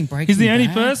haven't seen Breaking Bad? He's the only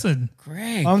person.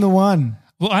 Greg. I'm the one.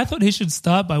 Well, I thought he should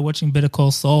start by watching Better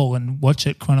Call Saul and watch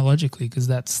it chronologically because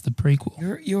that's the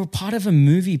prequel. You're a part of a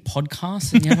movie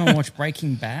podcast and you haven't watched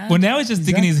Breaking Bad? Well, now he's just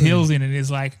digging his Exactly. heels in and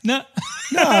he's like, no.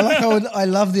 No, I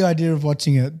love the idea of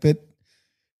watching it, but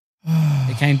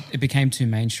It became too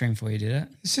mainstream for you, did it?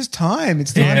 it's just time.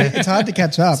 It's time. Yeah. It's hard to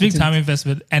catch up. It's a big It's- time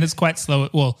investment and it's quite slow.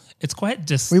 Well, it's quite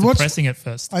just We watched- depressing at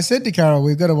first. I said to Carol,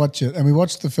 we've got to watch it. And we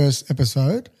watched the first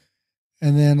episode.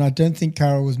 And then I don't think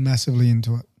Carol was massively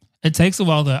into it. It takes a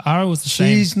while though. Ara was the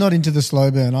same. She's not into the slow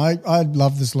burn. I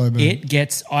love the slow burn.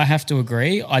 I have to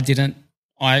agree.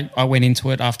 I went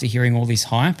into it after hearing all this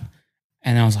hype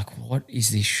and I was like, what is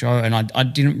this show? And I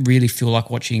didn't really feel like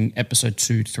watching episode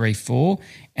 2, 3, 4.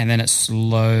 And then it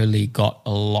slowly got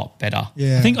a lot better.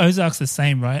 Yeah. I think Ozark's the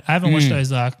same, right? I haven't watched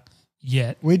Ozark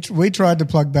yet. We tried to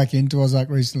plug back into Ozark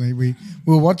recently. We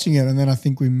were watching it and then I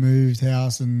think we moved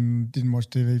house and didn't watch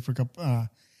TV for a couple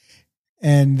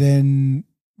and then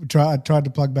I tried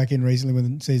to plug back in recently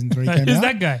when season 3 came Who's out.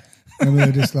 that guy? And we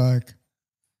were just like,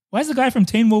 Why is the guy from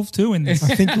Teen Wolf 2 in this?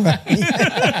 I think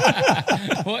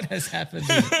What has happened?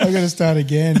 I'm going to start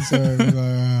again. So it was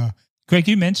like, Greg,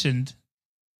 you mentioned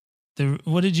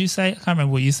what did you say? I can't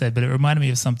remember what you said, but it reminded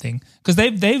me of something because I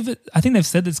think they've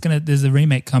said there's a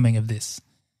remake coming of this.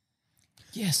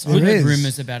 Yes, There I've heard is.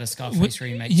 rumors about a Scarface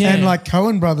remake. Yeah. And like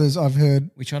Coen Brothers, I've heard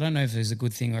Which I don't know if is a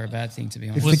good thing or a bad thing, to be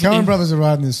honest. if the Coen Brothers are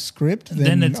writing this script,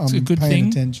 then it's I'm a good paying thing.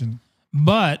 attention.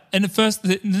 But and at first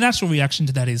the natural reaction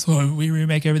to that is, oh, we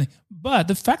remake everything. But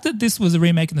the fact that this was a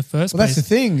remake in the first Well, place, that's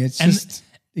the thing. It's and- just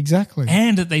exactly.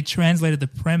 and that they translated the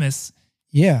premise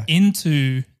Yeah.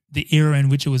 into the era in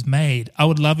which it was made. I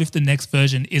would love if the next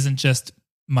version isn't just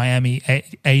Miami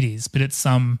 80s, but it's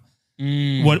some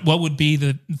what would be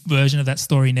the version of that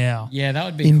story now? Yeah, that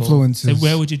would be Influences. So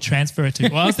where would you transfer it to?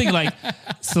 Well, I was thinking like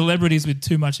celebrities with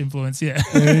too much influence. Yeah,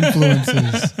 Their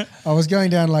influences. I was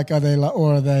going down like, are they like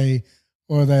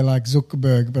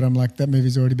Zuckerberg? But I'm like, that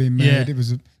movie's already been made. Yeah. It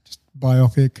was just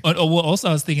biopic. Or also,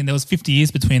 I was thinking there was 50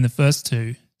 years between the first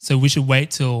two, so we should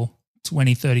wait till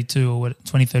 2032 or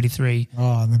 2033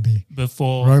 Oh, that'd be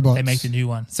before robots. they make the new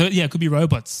one. So yeah, it could be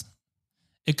robots.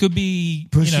 It could be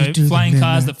Push it to the flying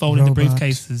cars limit, that fold into robot.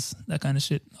 briefcases, that kind of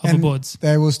shit, And hoverboards.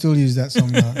 they will still use that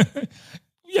song though.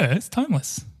 Yeah, it's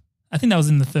timeless. I think that was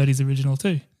in the 30s original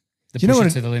too. The Do you know Push what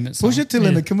It to the Limit Push song. it to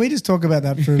limit. Can we just talk about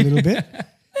that for a little bit?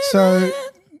 So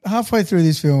halfway through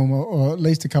this film, or at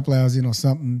least a couple hours in or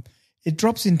something, it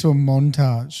drops into a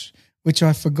montage, which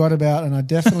I forgot about, and I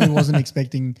definitely wasn't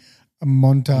expecting a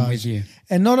montage. I'm with you.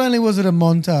 And not only was it a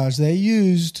montage, they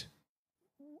used,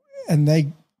 and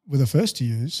they were the first to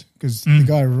use, because the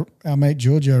guy, our mate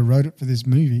Giorgio, wrote it for this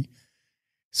movie,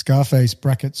 Scarface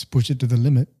brackets Push It to the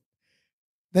Limit.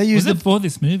 They used Was it for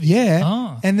this movie? Yeah.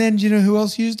 Oh. And then do you know who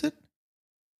else used it?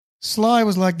 Sly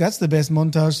was like, that's the best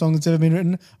montage song that's ever been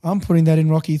written. I'm putting that in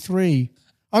Rocky 3.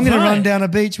 I'm going to run down a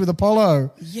beach with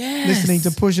Apollo. Yes. Listening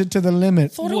to Push It to the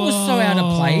Limit. Thought it was so out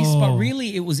of place, but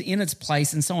really it was in its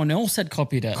place and someone else had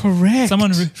copied it. Correct.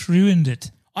 Someone ruined it.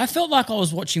 I felt like I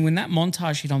was watching when that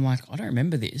montage hit. I'm like, I don't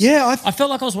remember this. Yeah, I felt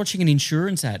like I was watching an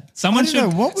insurance ad. Someone I don't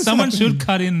know what was someone happening. should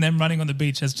cut in them running on the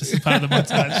beach as just a part of the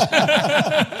montage.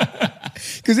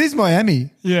 Because it's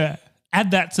Miami. Yeah.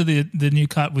 Add that to the new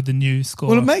cut with the new score.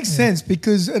 Well, it makes sense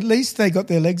because at least they got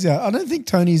their legs out. I don't think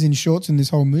Tony's in shorts in this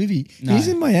whole movie. No. He's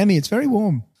in Miami. It's very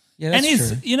warm. Yeah, And that's he's,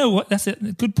 true. you know what? That's a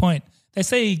good point. They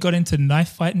say he got into knife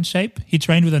fighting shape. He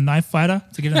trained with a knife fighter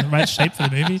to get in the right shape for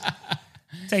the movie.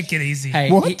 Take it easy.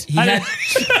 Hey, What? He had,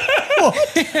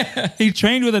 He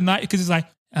trained with a knife because he's like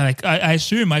I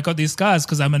assume I got these scars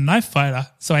because I'm a knife fighter.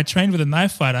 So I trained with a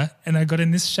knife fighter and I got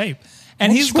in this shape.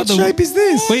 And What shape is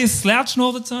this? Where he's slouching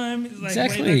all the time. He's like,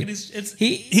 Exactly. way back in his-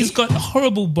 he's got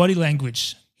horrible body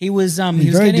language. he was very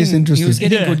getting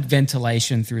disinterested. Yeah. good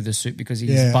ventilation through the suit because his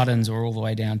Yeah. buttons were all the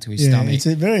way down to his Yeah, stomach. it's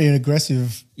a very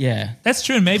aggressive. Yeah. That's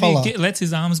true. And maybe Collar. it lets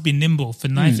his arms be nimble for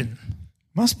knifing.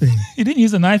 Must be. He didn't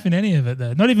use a knife in any of it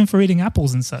though. Not even for eating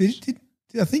apples and such.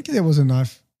 I think there was a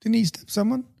knife. Didn't he stab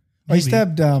someone? Oh, he Maybe.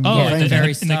 stabbed Oh, Ravenga. in the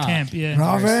very camp, start. yeah.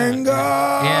 Ravenga!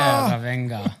 Yeah,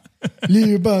 Ravenga.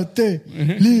 Liberté,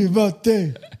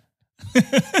 liberté.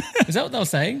 Is that what they were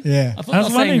saying? Yeah. I thought I they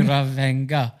was were saying wondering-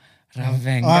 Ravenga.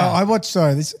 Ravenga. I watched.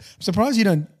 Sorry, this. I'm surprised you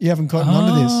haven't gotten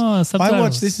onto this. Oh, I subtitles.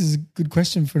 watched. This is a good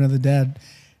question for another dad.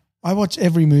 I watch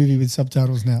every movie with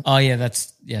subtitles now. Oh yeah,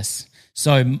 yes.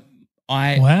 So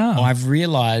Wow. I've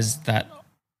realized that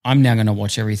I'm now going to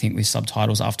watch everything with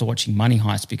subtitles after watching Money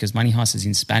Heist because Money Heist is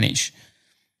in Spanish.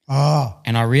 Ah,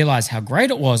 And I realized how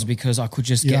great it was because I could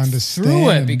just You get understand. through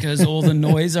it because all the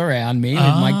noise around me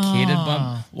and my kid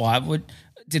and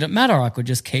did it matter? I could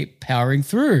just keep powering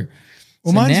through.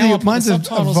 well, So now I put mine's the a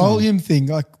subtitles on. volume thing.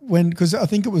 Like because I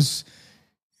think it was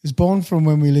born from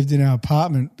when we lived in our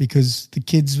apartment because the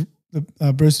kids,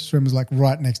 Bruce's room was like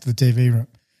right next to the TV room.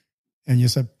 And you're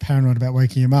so paranoid about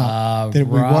waking him up that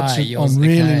we watched it yours- on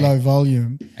really okay. low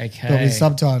volume, Okay. but with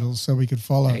subtitles so we could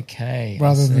follow. Okay, I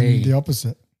rather than see. the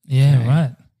opposite. Yeah, Okay.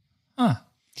 right. Huh.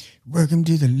 Welcome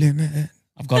to the limit.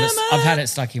 I've had it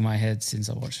stuck in my head since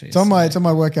I watched it. It's on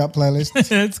my workout playlist.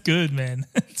 It's good, man.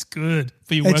 It's good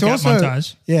for your It's workout also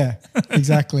montage. Yeah,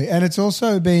 exactly. And it's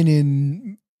also been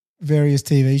in various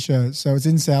TV shows. So it's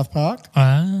in South Park.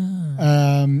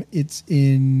 It's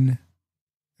in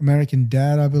American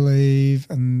Dad, I believe,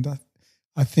 and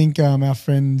I think our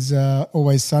friends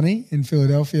Always Sunny in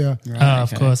Philadelphia.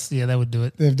 Of course. Yeah, they would do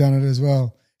it. They've done it as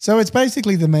well. So it's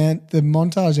basically the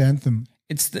montage anthem.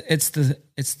 It's the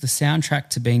soundtrack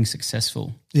to being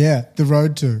successful. Yeah, the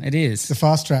road to. It is The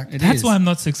fast track. That's why I'm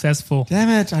not successful. Damn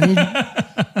it.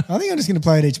 I think I'm just going to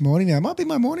play it each morning now. It might be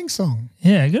my morning song.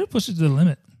 Yeah, you got to push it to the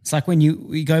limit. It's like when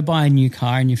you go buy a new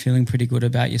car and you're feeling pretty good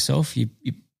about yourself, you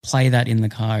play that in the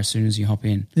car as soon as you hop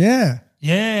in. Yeah.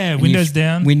 Yeah, And windows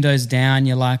down. Windows down,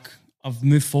 you're like, I've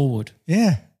moved forward.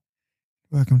 Yeah.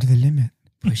 Welcome to the limit.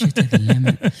 Push it to the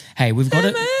limit. Hey, we've got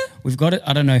it.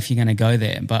 I don't know if you're going to go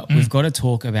there, but we've got to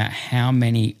talk about how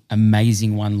many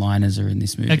amazing one-liners are in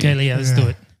this movie. Okay, yeah, let's do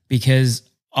it. Because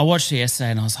I watched it yesterday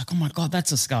and I was like, oh my God,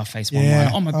 that's a Scarface one-liner.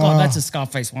 Yeah. Oh my God, that's a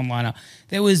Scarface one-liner.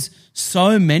 There was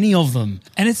so many of them.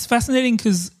 And it's fascinating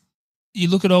because you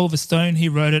look at Oliver Stone, he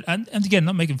wrote it, and again,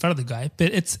 not making fun of the guy,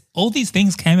 but it's all these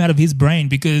things came out of his brain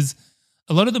because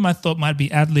a lot of them I thought might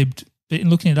be ad-libbed, but in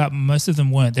looking it up, most of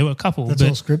them weren't. There were a couple. That's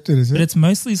all scripted, is it? But it's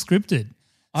mostly scripted.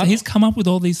 So he's come up with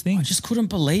all these things. I just couldn't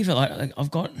believe it. Like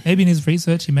I've got maybe in his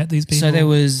research he met these people. So there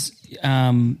was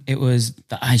it was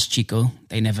the Ice Chico,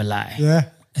 They Never Lie. Yeah.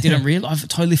 Didn't realize, I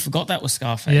totally forgot that was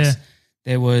Scarface. Yeah.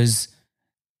 There was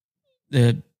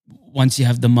once you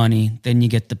have the money, then you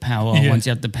get the power. Yeah. Once you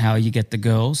have the power, you get the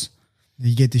girls.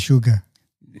 You get the sugar.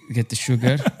 You get the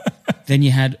sugar. Then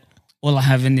you had all I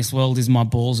have in this world is my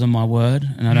balls and my word,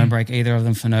 and I don't break either of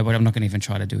them for nobody. I'm not going to even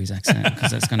try to do his accent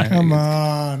because that's going to Come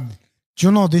on. Do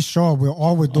you know this show?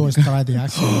 All we do is try the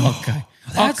accent. Okay.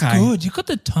 That's Okay. good. You got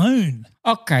the tone.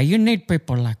 Okay, you need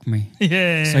people like me.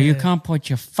 Yeah. So you can't point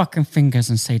your fucking fingers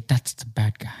and say that's the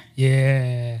bad guy.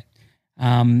 Yeah.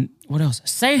 What else?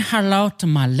 Say hello to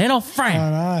my little friend. I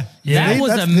know. That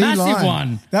was That's a the massive line.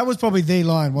 one. That was probably the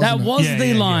line, wasn't That it? was Yeah, the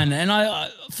yeah, line, and I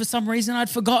for some reason I'd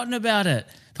forgotten about it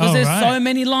because Oh, there's right. so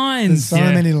many There's lines. so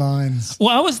Yeah. many lines. Well,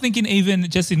 I was thinking even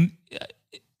just in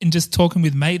just talking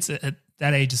with mates at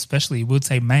that age especially, we'd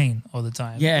say Maine all the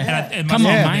time. Yeah. And Come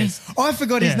on, yeah. Maine. I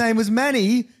forgot his Yeah. name was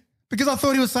Manny because I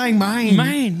thought he was saying Maine.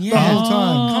 Maine, The yeah. whole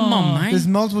time. Come on, Maine. There's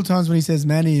multiple times when he says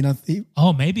Manny, and I think.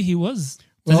 Oh, maybe he was.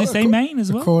 Does he say Maine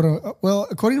as well?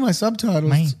 According to my subtitles,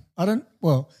 Maine. I don't.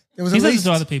 Well, there was He at says it least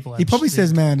to other people, He probably actually.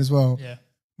 says man as well. Yeah.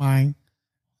 Maine,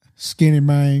 skinny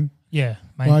Maine. Yeah.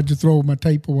 Maine. Why'd you throw my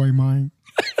tape away, Maine?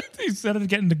 He started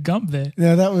getting the gump there.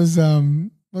 Yeah, that was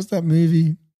what's that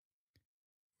movie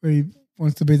where he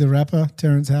wants to be the rapper,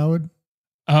 Terrence Howard?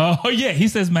 Oh, yeah. He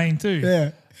says Maine too.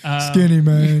 Yeah. Skinny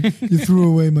man, you threw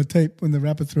away my tape when the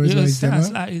rapper throws away his demo.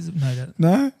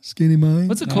 No, skinny man.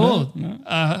 What's it called?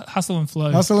 Hustle and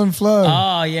Flow. Hustle and Flow.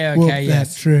 Oh yeah, Whoop okay, that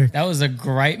yes. trick. That was a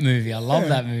great movie. I love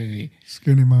that movie.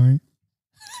 Skinny man.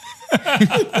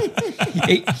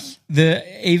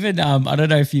 I don't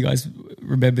know if you guys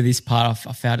remember this part.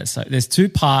 I found it so. There's two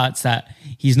parts that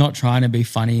he's not trying to be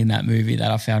funny in that movie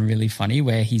that I found really funny.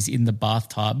 Where he's in the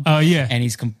bathtub. Oh yeah, and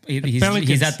he's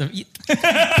Pelicans. at the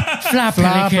fly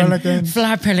pelican,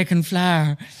 fly pelican,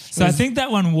 fly. So I think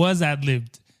that one was ad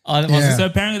libbed. Oh, that was Yeah. So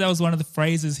apparently that was one of the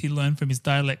phrases he learned from his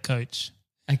dialect coach.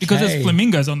 Okay. Because there's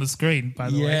flamingos on the screen, by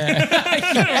the way.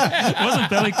 Yeah. It wasn't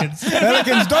pelicans.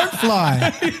 Pelicans don't fly.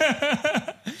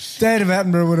 David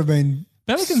Attenborough would have been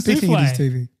Pelicans do spitting at his fly.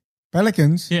 TV.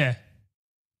 Pelicans? Yeah.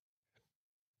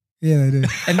 Yeah, they do.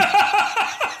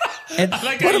 And I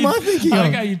like What how am you- I thinking I like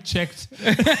of? how you checked.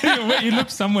 You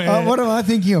looked somewhere. What am I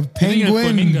thinking of? You're thinking of Penguins.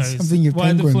 flamingos. I'm thinking of Why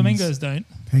penguins. the flamingos don't?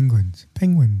 Penguins.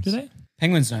 Do they?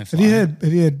 Penguins don't fly.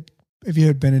 Have you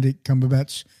heard Benedict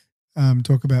Cumberbatch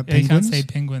talk about Yeah, he penguins? can't say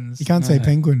penguins. He can't say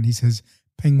penguin. He says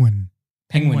penguin.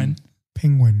 Penguin.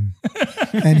 Penguin.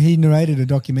 And he narrated a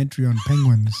documentary on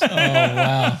penguins. Oh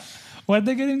wow. Why'd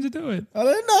they get him to do it? I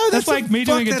don't know. That's like me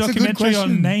doing a documentary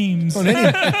on names.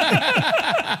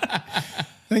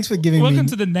 Thanks for giving Welcome me.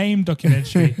 to the name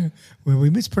documentary. Where we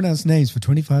mispronounce names for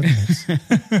 25 minutes.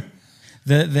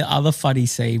 The other funny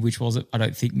scene, which wasn't, I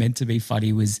don't think, meant to be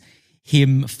funny, was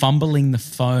him fumbling the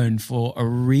phone for a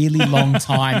really long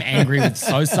time, angry with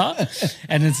Sosa,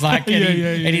 and it's like,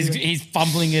 and he's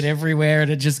fumbling it everywhere,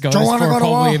 and it just goes for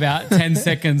probably about 10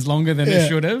 seconds longer than it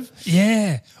should have.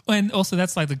 Yeah, and also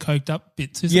that's like the coked up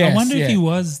bit too. So Yes, I wonder if yeah. he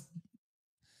was.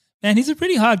 Man, he's a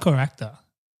pretty hardcore actor,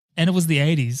 and it was the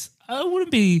 80s. I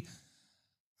wouldn't be.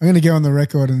 I'm going to go on the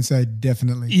record and say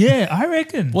definitely. Yeah, I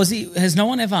reckon. Has no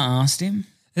one ever asked him?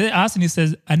 They asked and he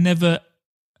says, I'll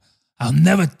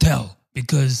never tell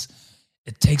because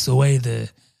it takes away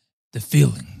the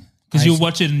feeling. Because you'll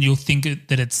watch it and you'll think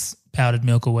that it's powdered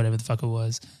milk or whatever the fuck it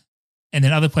was. And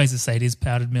then other places say it is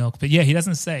powdered milk. But yeah, he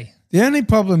doesn't say. The only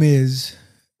problem is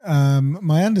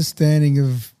my understanding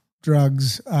of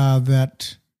drugs are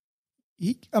that,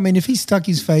 if he stuck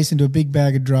his face into a big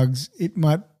bag of drugs, it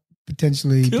might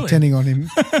potentially, Kill him. depending on him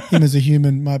as a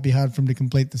human, might be hard for him to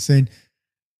complete the scene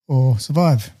or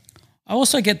survive. I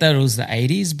also get that it was the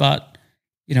 80s, but,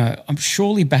 I'm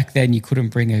surely back then you couldn't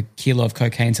bring a kilo of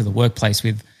cocaine to the workplace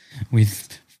with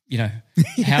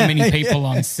how many people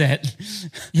on set.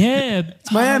 Yeah.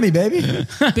 It's Miami, baby.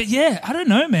 But yeah, I don't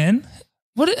know, man.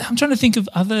 I'm trying to think of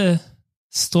other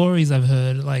stories I've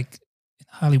heard, like in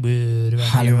Hollywood.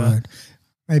 Hollywood.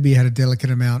 Maybe he had a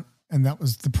delicate amount and that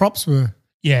was, the props were.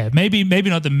 Yeah, maybe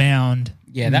not the mound.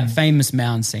 Yeah, that famous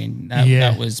mound scene,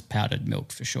 that was powdered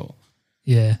milk for sure.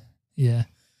 Yeah, yeah.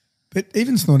 But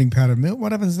even snorting powdered milk,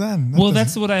 what happens then?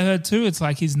 That's what I heard too. It's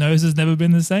like his nose has never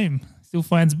been the same. Still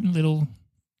finds little.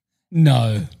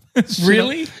 No.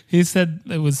 Really? He said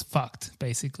it was fucked,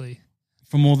 basically.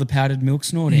 From all the powdered milk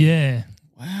snorting? Yeah.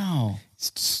 Wow.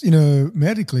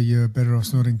 Medically, you're better off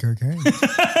snorting cocaine.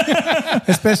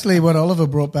 Especially what Oliver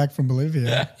brought back from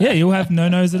Bolivia. Yeah, you'll have no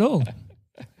nose at all.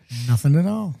 Nothing at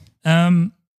all.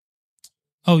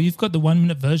 You've got the 1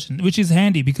 minute version, which is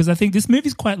handy because I think this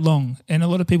movie's quite long and a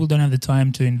lot of people don't have the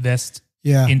time to invest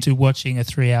into watching a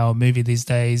 3-hour movie these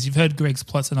days. You've heard Greg's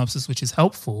plot synopsis, which is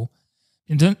helpful.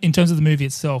 In terms of the movie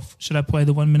itself, should I play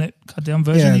the 1 minute cut down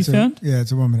version you found?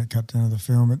 It's a 1 minute cut down of the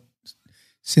film. It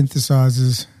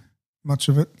synthesizes much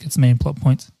of it. Gets main plot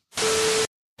points.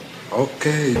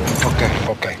 Okay.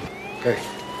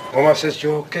 Mama says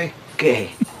you're okay?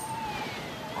 Okay.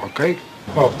 Okay?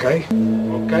 Okay.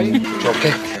 Okay? It's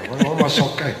okay. Well, Mama's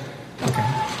okay. Okay.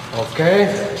 Okay?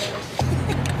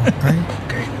 Okay.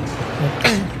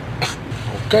 Okay.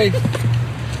 Okay.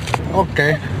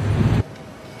 Okay.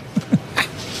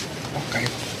 Okay.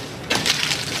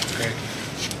 Okay.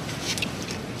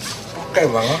 Okay,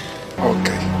 Mama.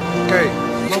 Okay. Okay.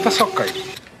 No, that's okay.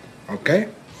 Okay?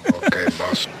 Okay,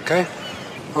 boss. Okay?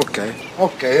 Okay.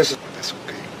 Okay, that's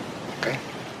okay. Okay?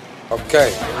 Okay.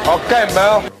 Okay,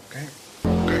 Mel. Okay.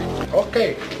 Okay.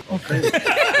 Okay. Okay.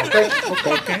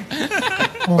 Okay.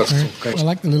 Okay. I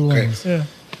like the little ones. Yeah.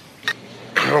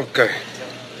 Okay.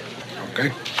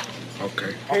 Okay.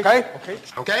 Okay. Okay. Okay.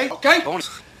 Okay. Okay. Okay.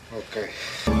 Okay. Okay.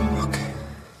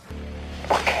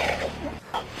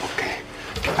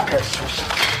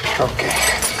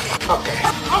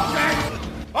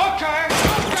 Okay.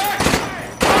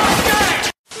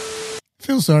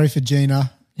 Feel sorry for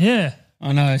Gina. Yeah.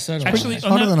 I know. So do I. Actually, She's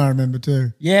hotter than I remember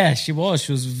too. Yeah, she was.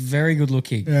 She was very good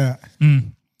looking. Yeah.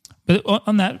 But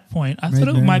on that point, I thought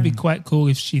it might be quite cool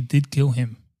if she did kill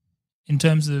him in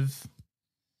terms of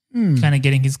kind of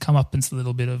getting his comeuppance a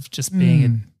little bit of just being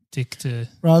a dick to...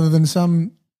 Rather than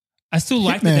some... I still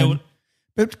like that they would...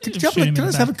 But can I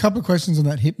just have a couple of questions on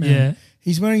that hitman? Yeah.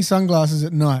 He's wearing sunglasses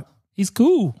at night. He's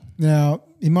cool. Now,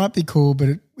 he might be cool, but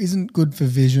it isn't good for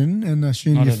vision. And I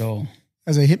assume Not at all.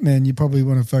 As a hitman, you probably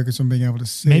want to focus on being able to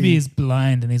see. Maybe he's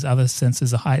blind and his other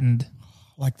senses are heightened.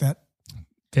 Like that.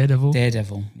 Daredevil,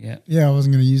 yeah. Yeah, I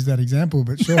wasn't going to use that example,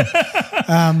 but sure.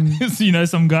 So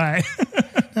some guy.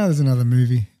 Now there's another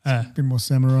movie. It's a bit more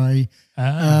samurai.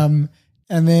 And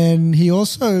then he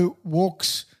also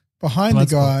walks behind the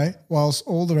guy whilst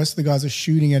all the rest of the guys are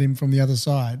shooting at him from the other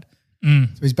side. So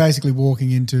he's basically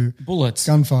walking into bullets,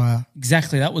 gunfire.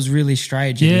 Exactly. That was really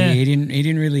strange. Yeah. He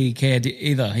didn't really care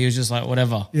either. He was just like,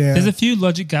 whatever. Yeah. There's a few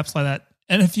logic gaps like that.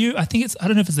 And I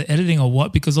don't know if it's the editing or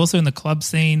what, because also in the club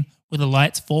scene where the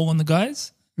lights fall on the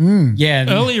guys. Yeah.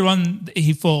 Earlier on,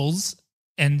 he falls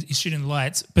and he's shooting the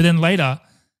lights, but then later,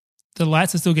 the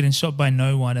lights are still getting shot by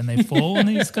no one and they fall on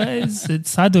these guys.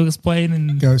 It's hard to explain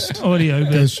in audio.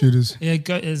 But Ghost shooters. Yeah,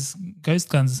 there's ghost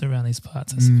guns around these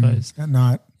parts, I suppose. At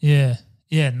night. Yeah,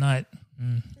 night.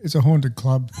 It's a haunted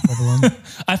club, Babylon.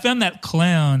 I found that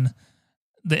clown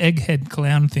the egghead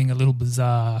clown thing a little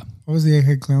bizarre. What was the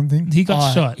egghead clown thing? He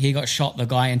got shot. He got shot. The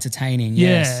guy entertaining. Yeah,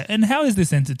 Yes. and how is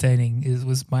this entertaining?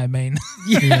 Was my main.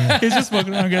 Yeah. He's just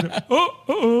walking around going,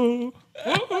 oh.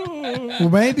 Well,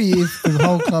 maybe if the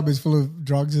whole club is full of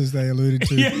drugs, as they alluded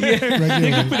to, regularly,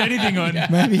 They can put anything on.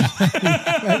 maybe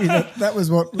that was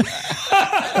what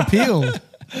appealed.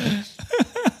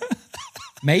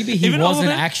 Maybe he Even all wasn't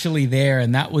of it? actually there,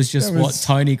 and that was just That was- what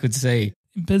Tony could see.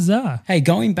 Bizarre. Hey,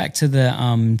 going back to the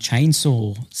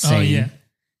chainsaw scene, Oh, yeah.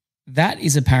 that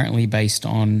is apparently based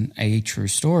on a true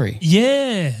story.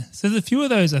 Yeah. So there's a few of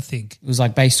those, I think. It was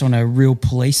like based on a real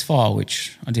police file,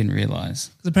 which I didn't realize.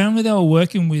 Because apparently they were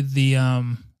working with the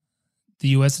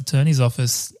U.S. Attorney's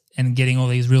Office and getting all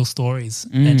these real stories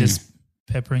and just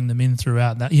peppering them in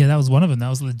throughout. That was one of them. That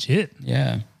was legit.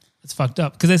 Yeah. It's fucked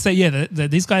up because they say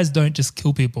that these guys don't just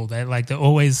kill people. They're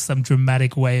always some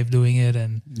dramatic way of doing it,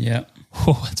 and Yeah.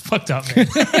 it's fucked up, man.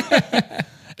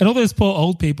 And all those poor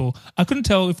old people, I couldn't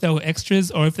tell if they were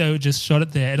extras or if they were just shot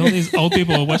at there. And all these old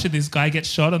people are watching this guy get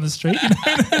shot on the street.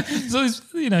 So he's,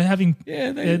 having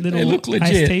Yeah, their little they look legit.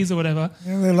 iced teas or whatever.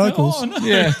 Yeah, they're locals. Oh, no.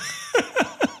 Yeah.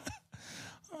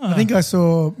 I think I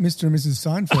saw Mr. and Mrs.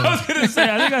 Seinfeld. I was going to say,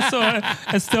 I think I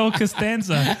saw Estelle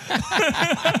Costanza. What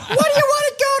do you want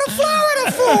to go to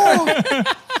Florida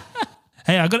for?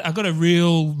 Hey, I got a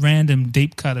real random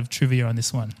deep cut of trivia on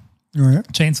this one. Oh, yeah?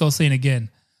 Chainsaw scene again.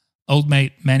 Old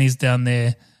mate Manny's down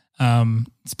there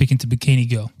speaking to Bikini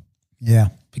Girl. Yeah.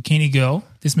 Bikini Girl.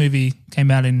 This movie came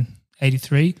out in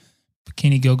 83.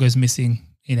 Bikini Girl goes missing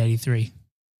in 83.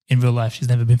 In real life, she's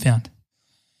never been found.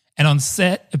 And on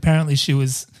set, apparently she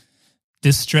was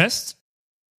distressed.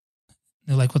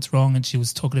 They're like, what's wrong? And she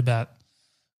was talking about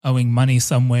owing money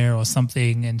somewhere or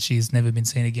something, and she's never been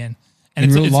seen again. And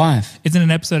In real life? It's in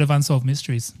an episode of Unsolved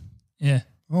Mysteries. Yeah.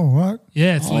 Oh, what?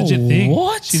 Yeah, it's a Oh, legit thing.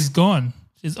 what? She's gone.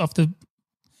 She's off the...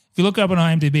 If you look her up on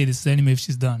IMDb, this is the only move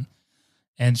she's done.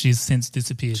 And she's since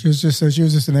disappeared. She was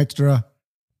just an extra.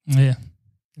 Yeah.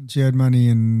 And she had money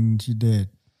and she did.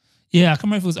 Yeah, I can't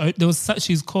remember if it was...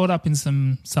 she's caught up in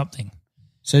something.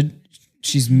 So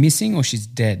she's missing or she's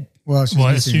dead? Well, she's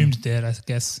Well, missing. assumed dead, I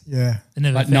guess. Yeah. They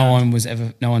never But found.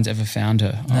 no one's ever found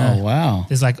her. No. Oh, wow.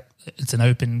 There's it's an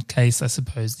open case, I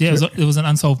suppose. Yeah, it was an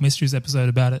Unsolved Mysteries episode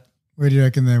about it. Where do you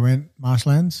reckon they went?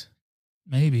 Marshlands?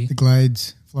 Maybe. The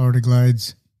Glades, Florida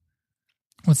Glades.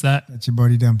 What's that? That's your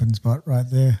body dumping spot right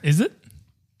there. Is it?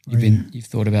 You've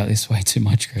thought about this way too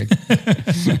much, Greg.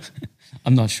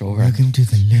 I'm not sure. Greg. Welcome to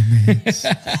the limits.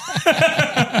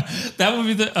 That would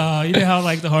be the, you know how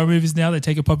the horror movies now, they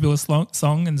take a popular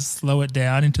song and slow it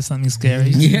down into something scary?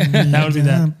 Yeah. That would be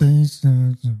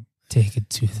that. Take it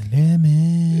to the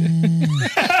limit.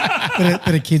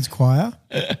 but a kid's choir?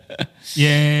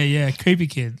 Yeah. Creepy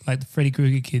kid, like the Freddy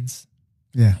Krueger kids.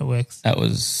 Yeah. It works. That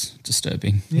was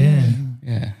disturbing. Yeah.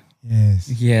 Yeah. Yes.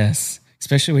 Yes.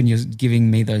 Especially when you're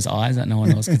giving me those eyes that no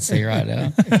one else could see right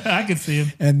now. I could see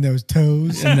him. And those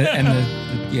toes. And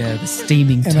the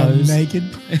steaming And toes. I'm naked.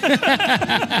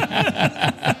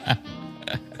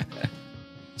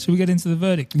 Should we get into the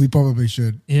verdict? We probably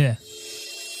should. Yeah.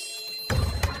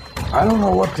 I don't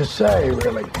know what to say,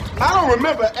 really. I don't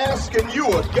remember asking you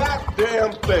a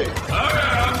goddamn thing.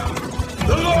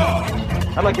 The law!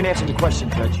 I'd like an answer to the question,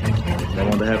 Judge. I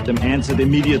want to have them answered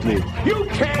immediately. You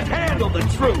can't handle the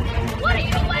truth! What are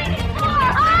you waiting for,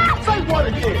 huh? Say what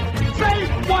again? Say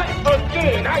what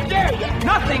again? I dare you!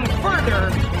 Nothing further,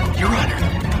 Your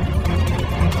Honor.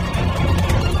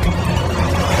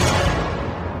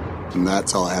 And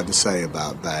that's all I have to say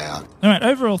about that. All right,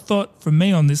 overall thought from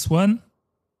me on this one.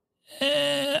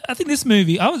 I think this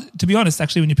movie, to be honest,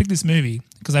 actually, when you pick this movie,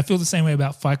 because I feel the same way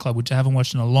about Fight Club, which I haven't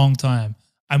watched in a long time,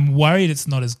 I'm worried it's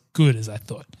not as good as I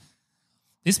thought.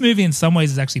 This movie, in some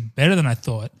ways, is actually better than I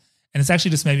thought. And it's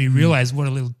actually just made me realize what a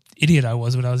little idiot I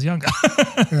was when I was younger.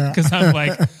 Because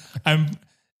I'm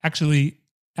actually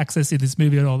accessing this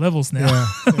movie at all levels now. Yeah.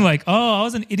 I'm like, oh, I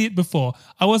was an idiot before.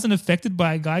 I wasn't affected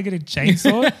by a guy getting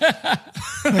chainsawed.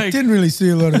 I didn't really see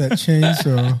a lot of that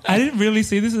chainsaw. I didn't really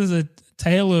see this as a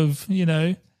tale of,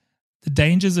 the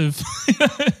dangers of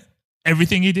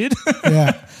everything he did.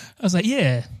 Yeah. I was like,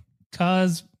 yeah,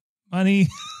 cars, money.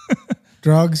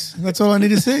 Drugs. That's all I need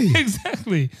to see.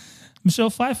 Exactly.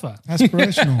 Michelle Pfeiffer.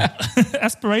 Aspirational.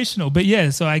 Aspirational. But yeah,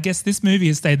 so I guess this movie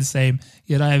has stayed the same,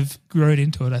 yet I've grown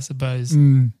into it, I suppose.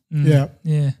 Yeah.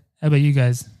 Yeah. How about you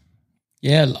guys?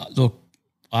 Yeah, look,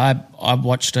 I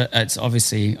watched it. It's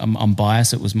obviously, I'm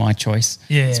biased. It was my choice.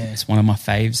 Yeah. It's one of my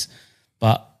faves.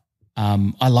 But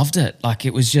I loved it. Like,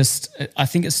 it was just, I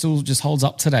think it still just holds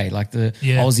up today. Like,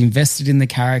 I was invested in the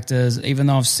characters. Even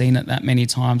though I've seen it that many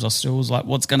times, I still was like,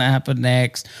 what's going to happen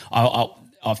next?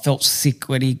 I felt sick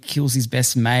when he kills his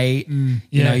best mate. You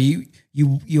Yeah. know,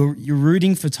 you're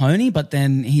rooting for Tony, but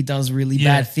then he does really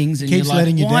bad things, and Keeps you're like,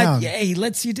 letting you why? down. Yeah, he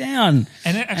lets you down,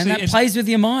 And it actually- that plays with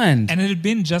your mind. And it had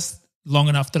been just long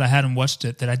enough that I hadn't watched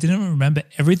it that I didn't remember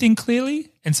everything clearly.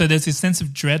 And so there's this sense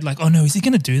of dread, like, oh no, is he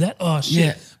going to do that? Oh shit.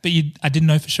 Yeah. But I didn't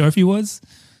know for sure if he was.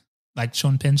 Like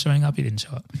Sean Penn showing up, he didn't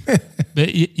show up.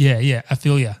 But yeah, I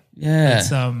feel you. Yeah.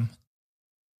 It's,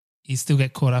 you still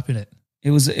get caught up in it.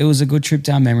 It was a good trip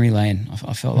down memory lane.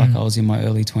 I felt like I was in my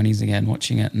early 20s again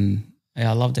watching it, and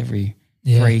I loved every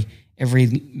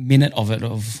minute of it.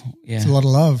 It's a lot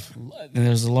of love.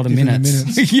 There's a lot of Given the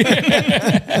minutes. minutes.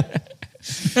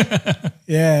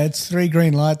 Yeah, it's 3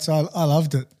 green lights. I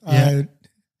loved it. Yeah.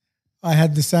 I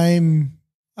had the same.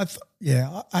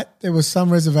 There were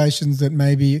some reservations that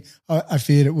maybe I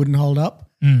feared it wouldn't hold up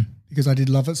because I did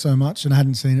love it so much and I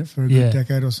hadn't seen it for a good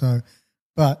decade or so.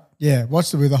 But yeah,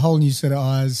 watched it with a whole new set of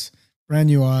eyes, brand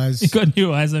new eyes. You got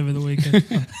new eyes over the weekend.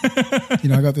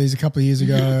 I got these a couple of years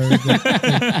ago.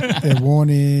 They're worn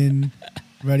in,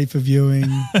 ready for viewing.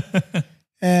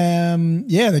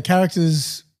 The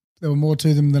characters, there were more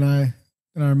to them than I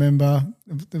remember.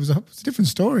 There was a different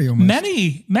story almost.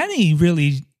 Manny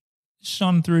really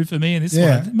shone through for me in this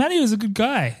one. Manny was a good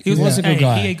guy. He was a good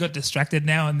guy. He got distracted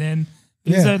now and then.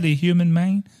 He was only human,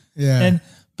 man. Yeah.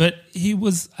 But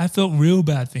I felt real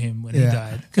bad for him when he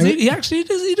died because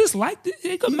he just liked it.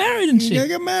 He got married and shit. He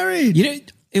got married. You know,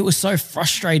 it was so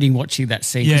frustrating watching that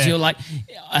scene because you're like,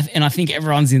 and I think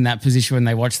everyone's in that position when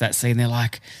they watch that scene. They're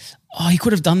like, oh, he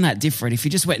could have done that different if he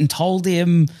just went and told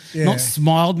him, not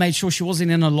smiled, made sure she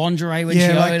wasn't in a lingerie when she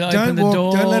opened the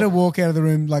door. Don't let her walk out of the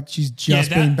room like she's just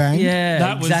been banged.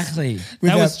 Yeah, exactly.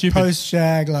 With that was stupid.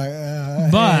 Post-shag,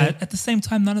 But at the same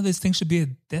time, none of those things should be a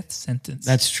death sentence.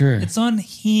 That's true. It's on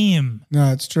him.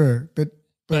 No, it's true. But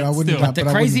I wouldn't. still. But The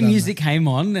I crazy wouldn't have music came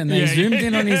on and they zoomed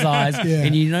in on his eyes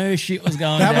and you know shit was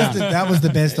going down. That was the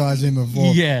best eye zoom of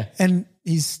all. Yeah. And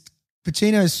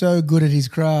Pacino is so good at his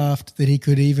craft that he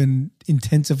could even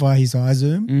intensify his eye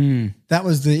zoom. That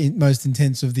was the most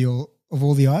intense of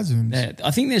all the eye zooms. Yeah,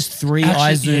 I think there's 3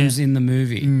 eye zooms in the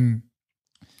movie.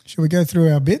 Shall we go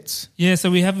through our bits? Yeah, so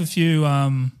we have a few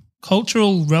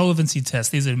cultural relevancy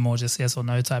tests. These are more just yes or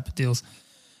no type of deals.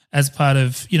 As part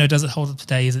of, does it hold up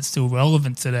today? Is it still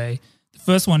relevant today? The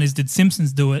first one is, did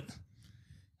Simpsons do it?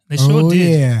 They sure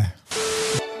did. Yeah.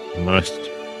 Must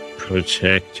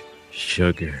protect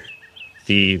sugar.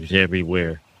 Thieves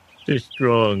everywhere. The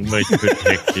strong must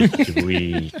protect the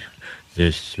sweet.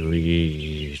 The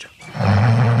sweet.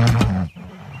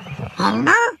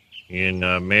 Homer? In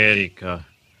America,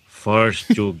 first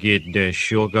you get the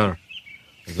sugar,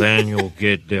 then you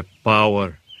get the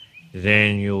power,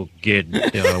 then you get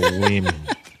the women.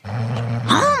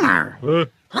 Homer!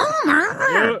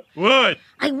 Homer! What?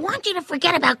 I want you to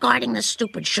forget about guarding the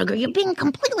stupid sugar. You're being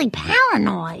completely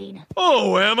paranoid.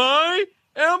 Oh, am I?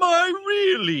 Am I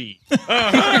really?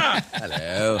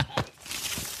 Hello.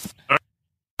 All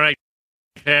right,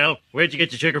 pal. Where'd you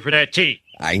get the sugar for that tea?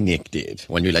 I nicked it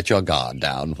when you let your guard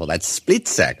down for that split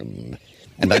second.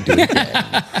 And I do it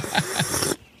again.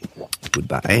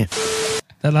 Goodbye.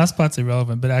 That last part's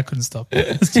irrelevant, but I couldn't stop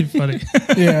it. It's too funny.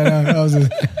 Yeah, no,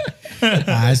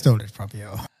 I stole it from you.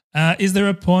 Is there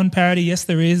a porn parody? Yes,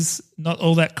 there is. Not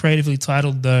all that creatively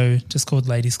titled, though, just called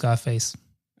Lady Scarface.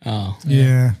 Oh.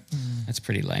 Yeah. That's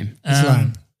pretty lame. It's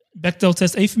lame. Bechdel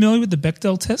test. Are you familiar with the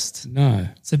Bechdel test? No.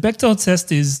 So Bechdel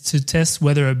test is to test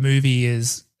whether a movie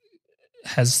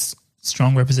has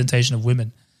strong representation of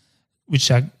women,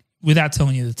 which without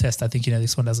telling you the test, I think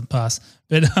this one doesn't pass.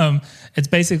 But it's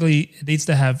basically, it needs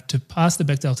to have, to pass the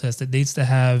Bechdel test, it needs to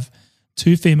have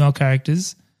 2 female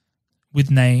characters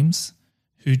with names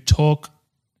who talk,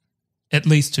 at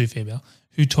least 2 female,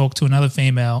 who talk to another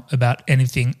female about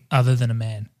anything other than a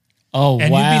man. Oh,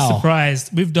 and wow. you'd be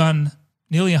surprised. We've done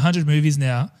nearly 100 movies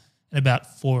now and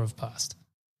about 4 have passed.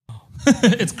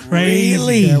 It's crazy.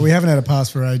 Really? Yeah, we haven't had a pass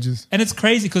for ages. And it's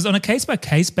crazy because on a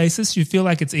case-by-case basis, you feel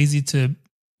like it's easy to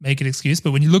make an excuse.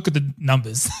 But when you look at the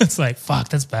numbers, it's like, fuck,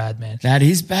 that's bad, man. That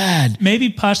is bad. Maybe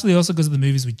partially also because of the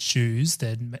movies we choose.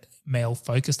 They're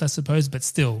male-focused, I suppose, but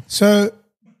still. So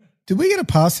did we get a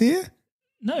pass here?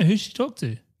 No, who'd she talk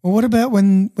to? Well, what about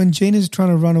when Gina's trying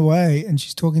to run away and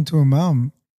she's talking to her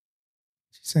mum?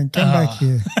 She's saying, come back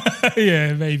here.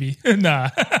 Yeah, maybe. Nah.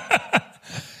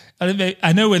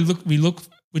 I know we're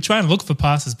trying to look for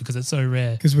passes because it's so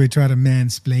rare. Because we try to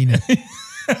mansplain it.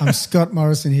 I'm Scott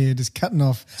Morrison here, just cutting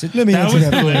off. Let me That answer was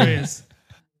that. hilarious.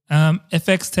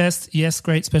 FX test, yes,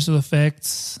 great special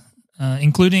effects,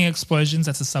 including explosions.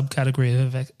 That's a subcategory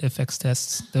of FX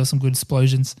tests. There were some good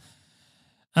explosions.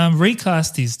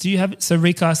 Recasties. Do you have so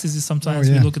recasties is sometimes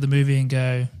we look at the movie and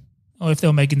go, oh, if they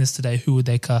were making this today, who would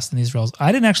they cast in these roles?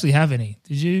 I didn't actually have any.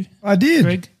 Did you? I did.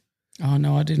 Greg? Oh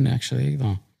no, I didn't actually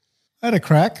either. I had a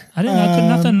crack. I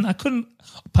didn't. I couldn't.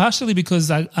 Partially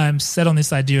because I'm set on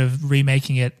this idea of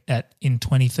remaking it in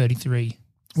 2033.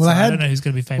 Well, so I don't know who's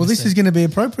going to be famous. Well, this then. is going to be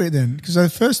appropriate then, because the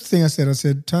first thing I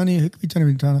said, Tony, who could be Tony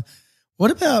Montana?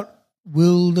 What about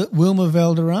Wilma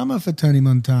Valderrama for Tony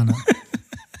Montana?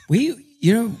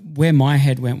 Where my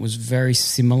head went was very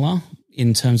similar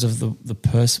in terms of the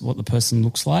person, what the person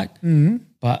looks like. Mm-hmm.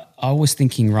 But I was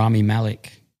thinking Rami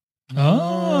Malek. Oh,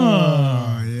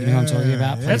 yeah. You know what I'm talking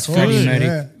about? That's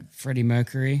Freddie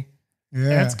Mercury. Yeah,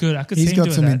 that's good. I could see he's him got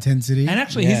doing some that. intensity. And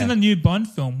actually, he's in a new Bond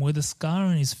film with a scar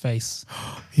on his face.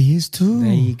 He is too.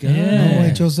 There you go. No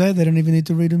way, Jose. They don't even need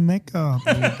to redo makeup.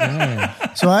 There you go.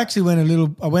 So I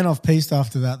actually I went off piste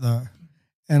after that though,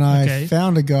 and I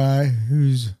found a guy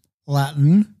who's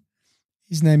Latin.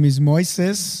 His name is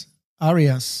Moises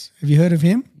Arias. Have you heard of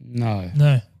him?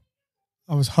 No.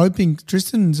 I was hoping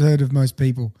Tristan's heard of most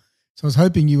people, so I was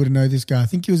hoping you would know this guy. I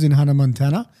think he was in Hannah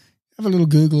Montana. Have a little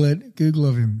Google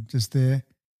of him just there.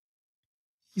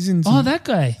 He's in. That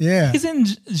guy. Yeah, he's in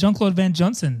Jean-Claude Van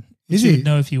Johnson. Is you he? would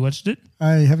know if you watched it.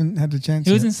 I haven't had the chance.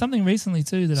 He was yet. in something recently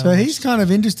too. So he's kind of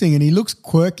interesting, and he looks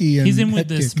quirky. And he's in with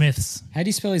the hectic. Smiths. How do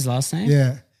you spell his last name?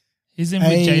 Yeah, he's in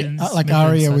with Jaden like Smith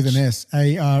Aria and with an such.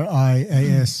 S.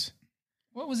 Arias.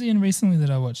 What was he in recently that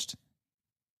I watched?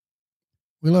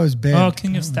 Willow's Bed. Oh,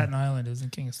 King of Staten Island. It was in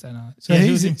King of Staten Island. So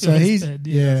he was in Willow's Bed.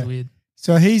 That was weird.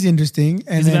 So he's interesting.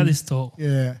 And He's then, about this tall.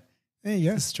 Yeah. There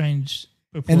you go. It's a strange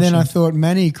proportion. And then I thought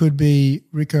Manny could be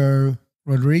Rico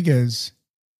Rodriguez,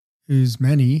 who's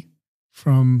Manny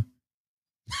from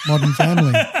Modern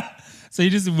Family. So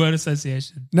you just a word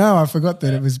association. No, I forgot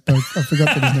that it was both. I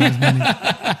forgot that his name was Manny.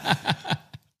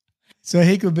 So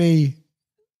he could be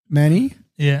Manny.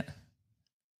 Yeah.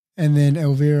 And then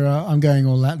Elvira, I'm going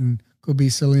all Latin, could be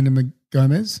Selena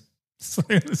Gomez.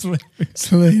 Selena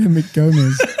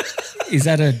McGomez. Is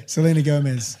that a Selena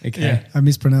Gomez? Okay. Yeah. I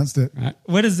mispronounced it. Right.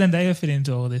 Where does Zendaya fit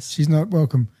into all this? She's not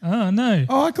welcome. Oh, no.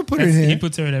 Oh, I could put her in here. He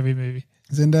puts her in every movie.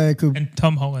 Zendaya could. And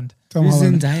Tom Holland. Who's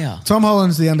Zendaya? Tom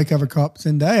Holland's the undercover cop.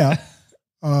 Zendaya.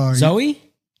 Oh, Zoe?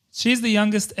 She's the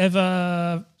youngest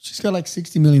ever. She's got like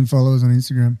 60 million followers on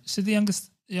Instagram. She's the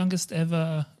youngest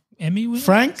ever Emmy winner.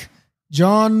 Frank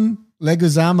John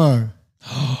Leguizamo.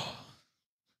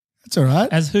 That's all right.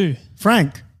 As who?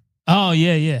 Frank. Oh,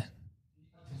 yeah.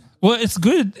 Well, it's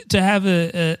good to have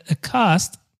a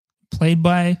cast played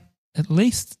by at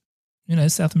least,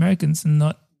 South Americans and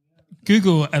not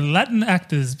Google Latin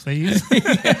actors, please.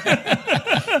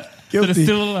 That are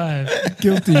still alive.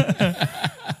 Guilty.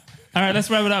 All right, let's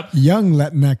wrap it up. Young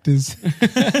Latin actors.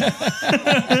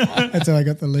 That's how I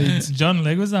got the leads. John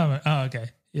Leguizamo. Oh, okay.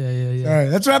 Yeah. All right,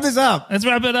 let's wrap this up. Let's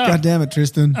wrap it up. God damn it,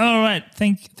 Tristan. All right.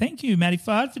 Thank you, Matty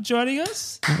Fard, for joining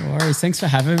us. No worries. Thanks for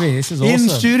having me. This is awesome. In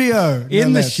studio.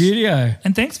 In the studio.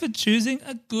 And thanks for choosing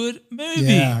a good movie.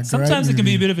 Yeah, sometimes it can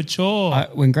be a bit of a chore.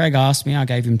 When Greg asked me, I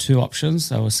gave him two options.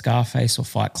 They were Scarface or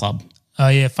Fight Club. Oh,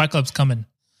 yeah. Fight Club's coming.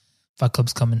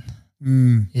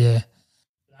 Yeah.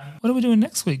 What are we doing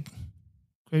next week,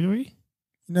 Gregory?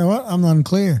 You know what? I'm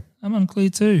unclear. I'm unclear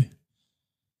too.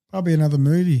 Probably another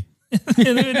movie.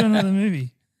 Yeah, let me do another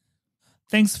movie.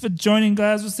 Thanks for joining,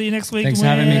 guys. We'll see you next week. Thanks for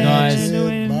having me, guys.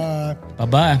 Bye.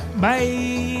 Bye-bye.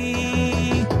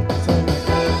 Bye.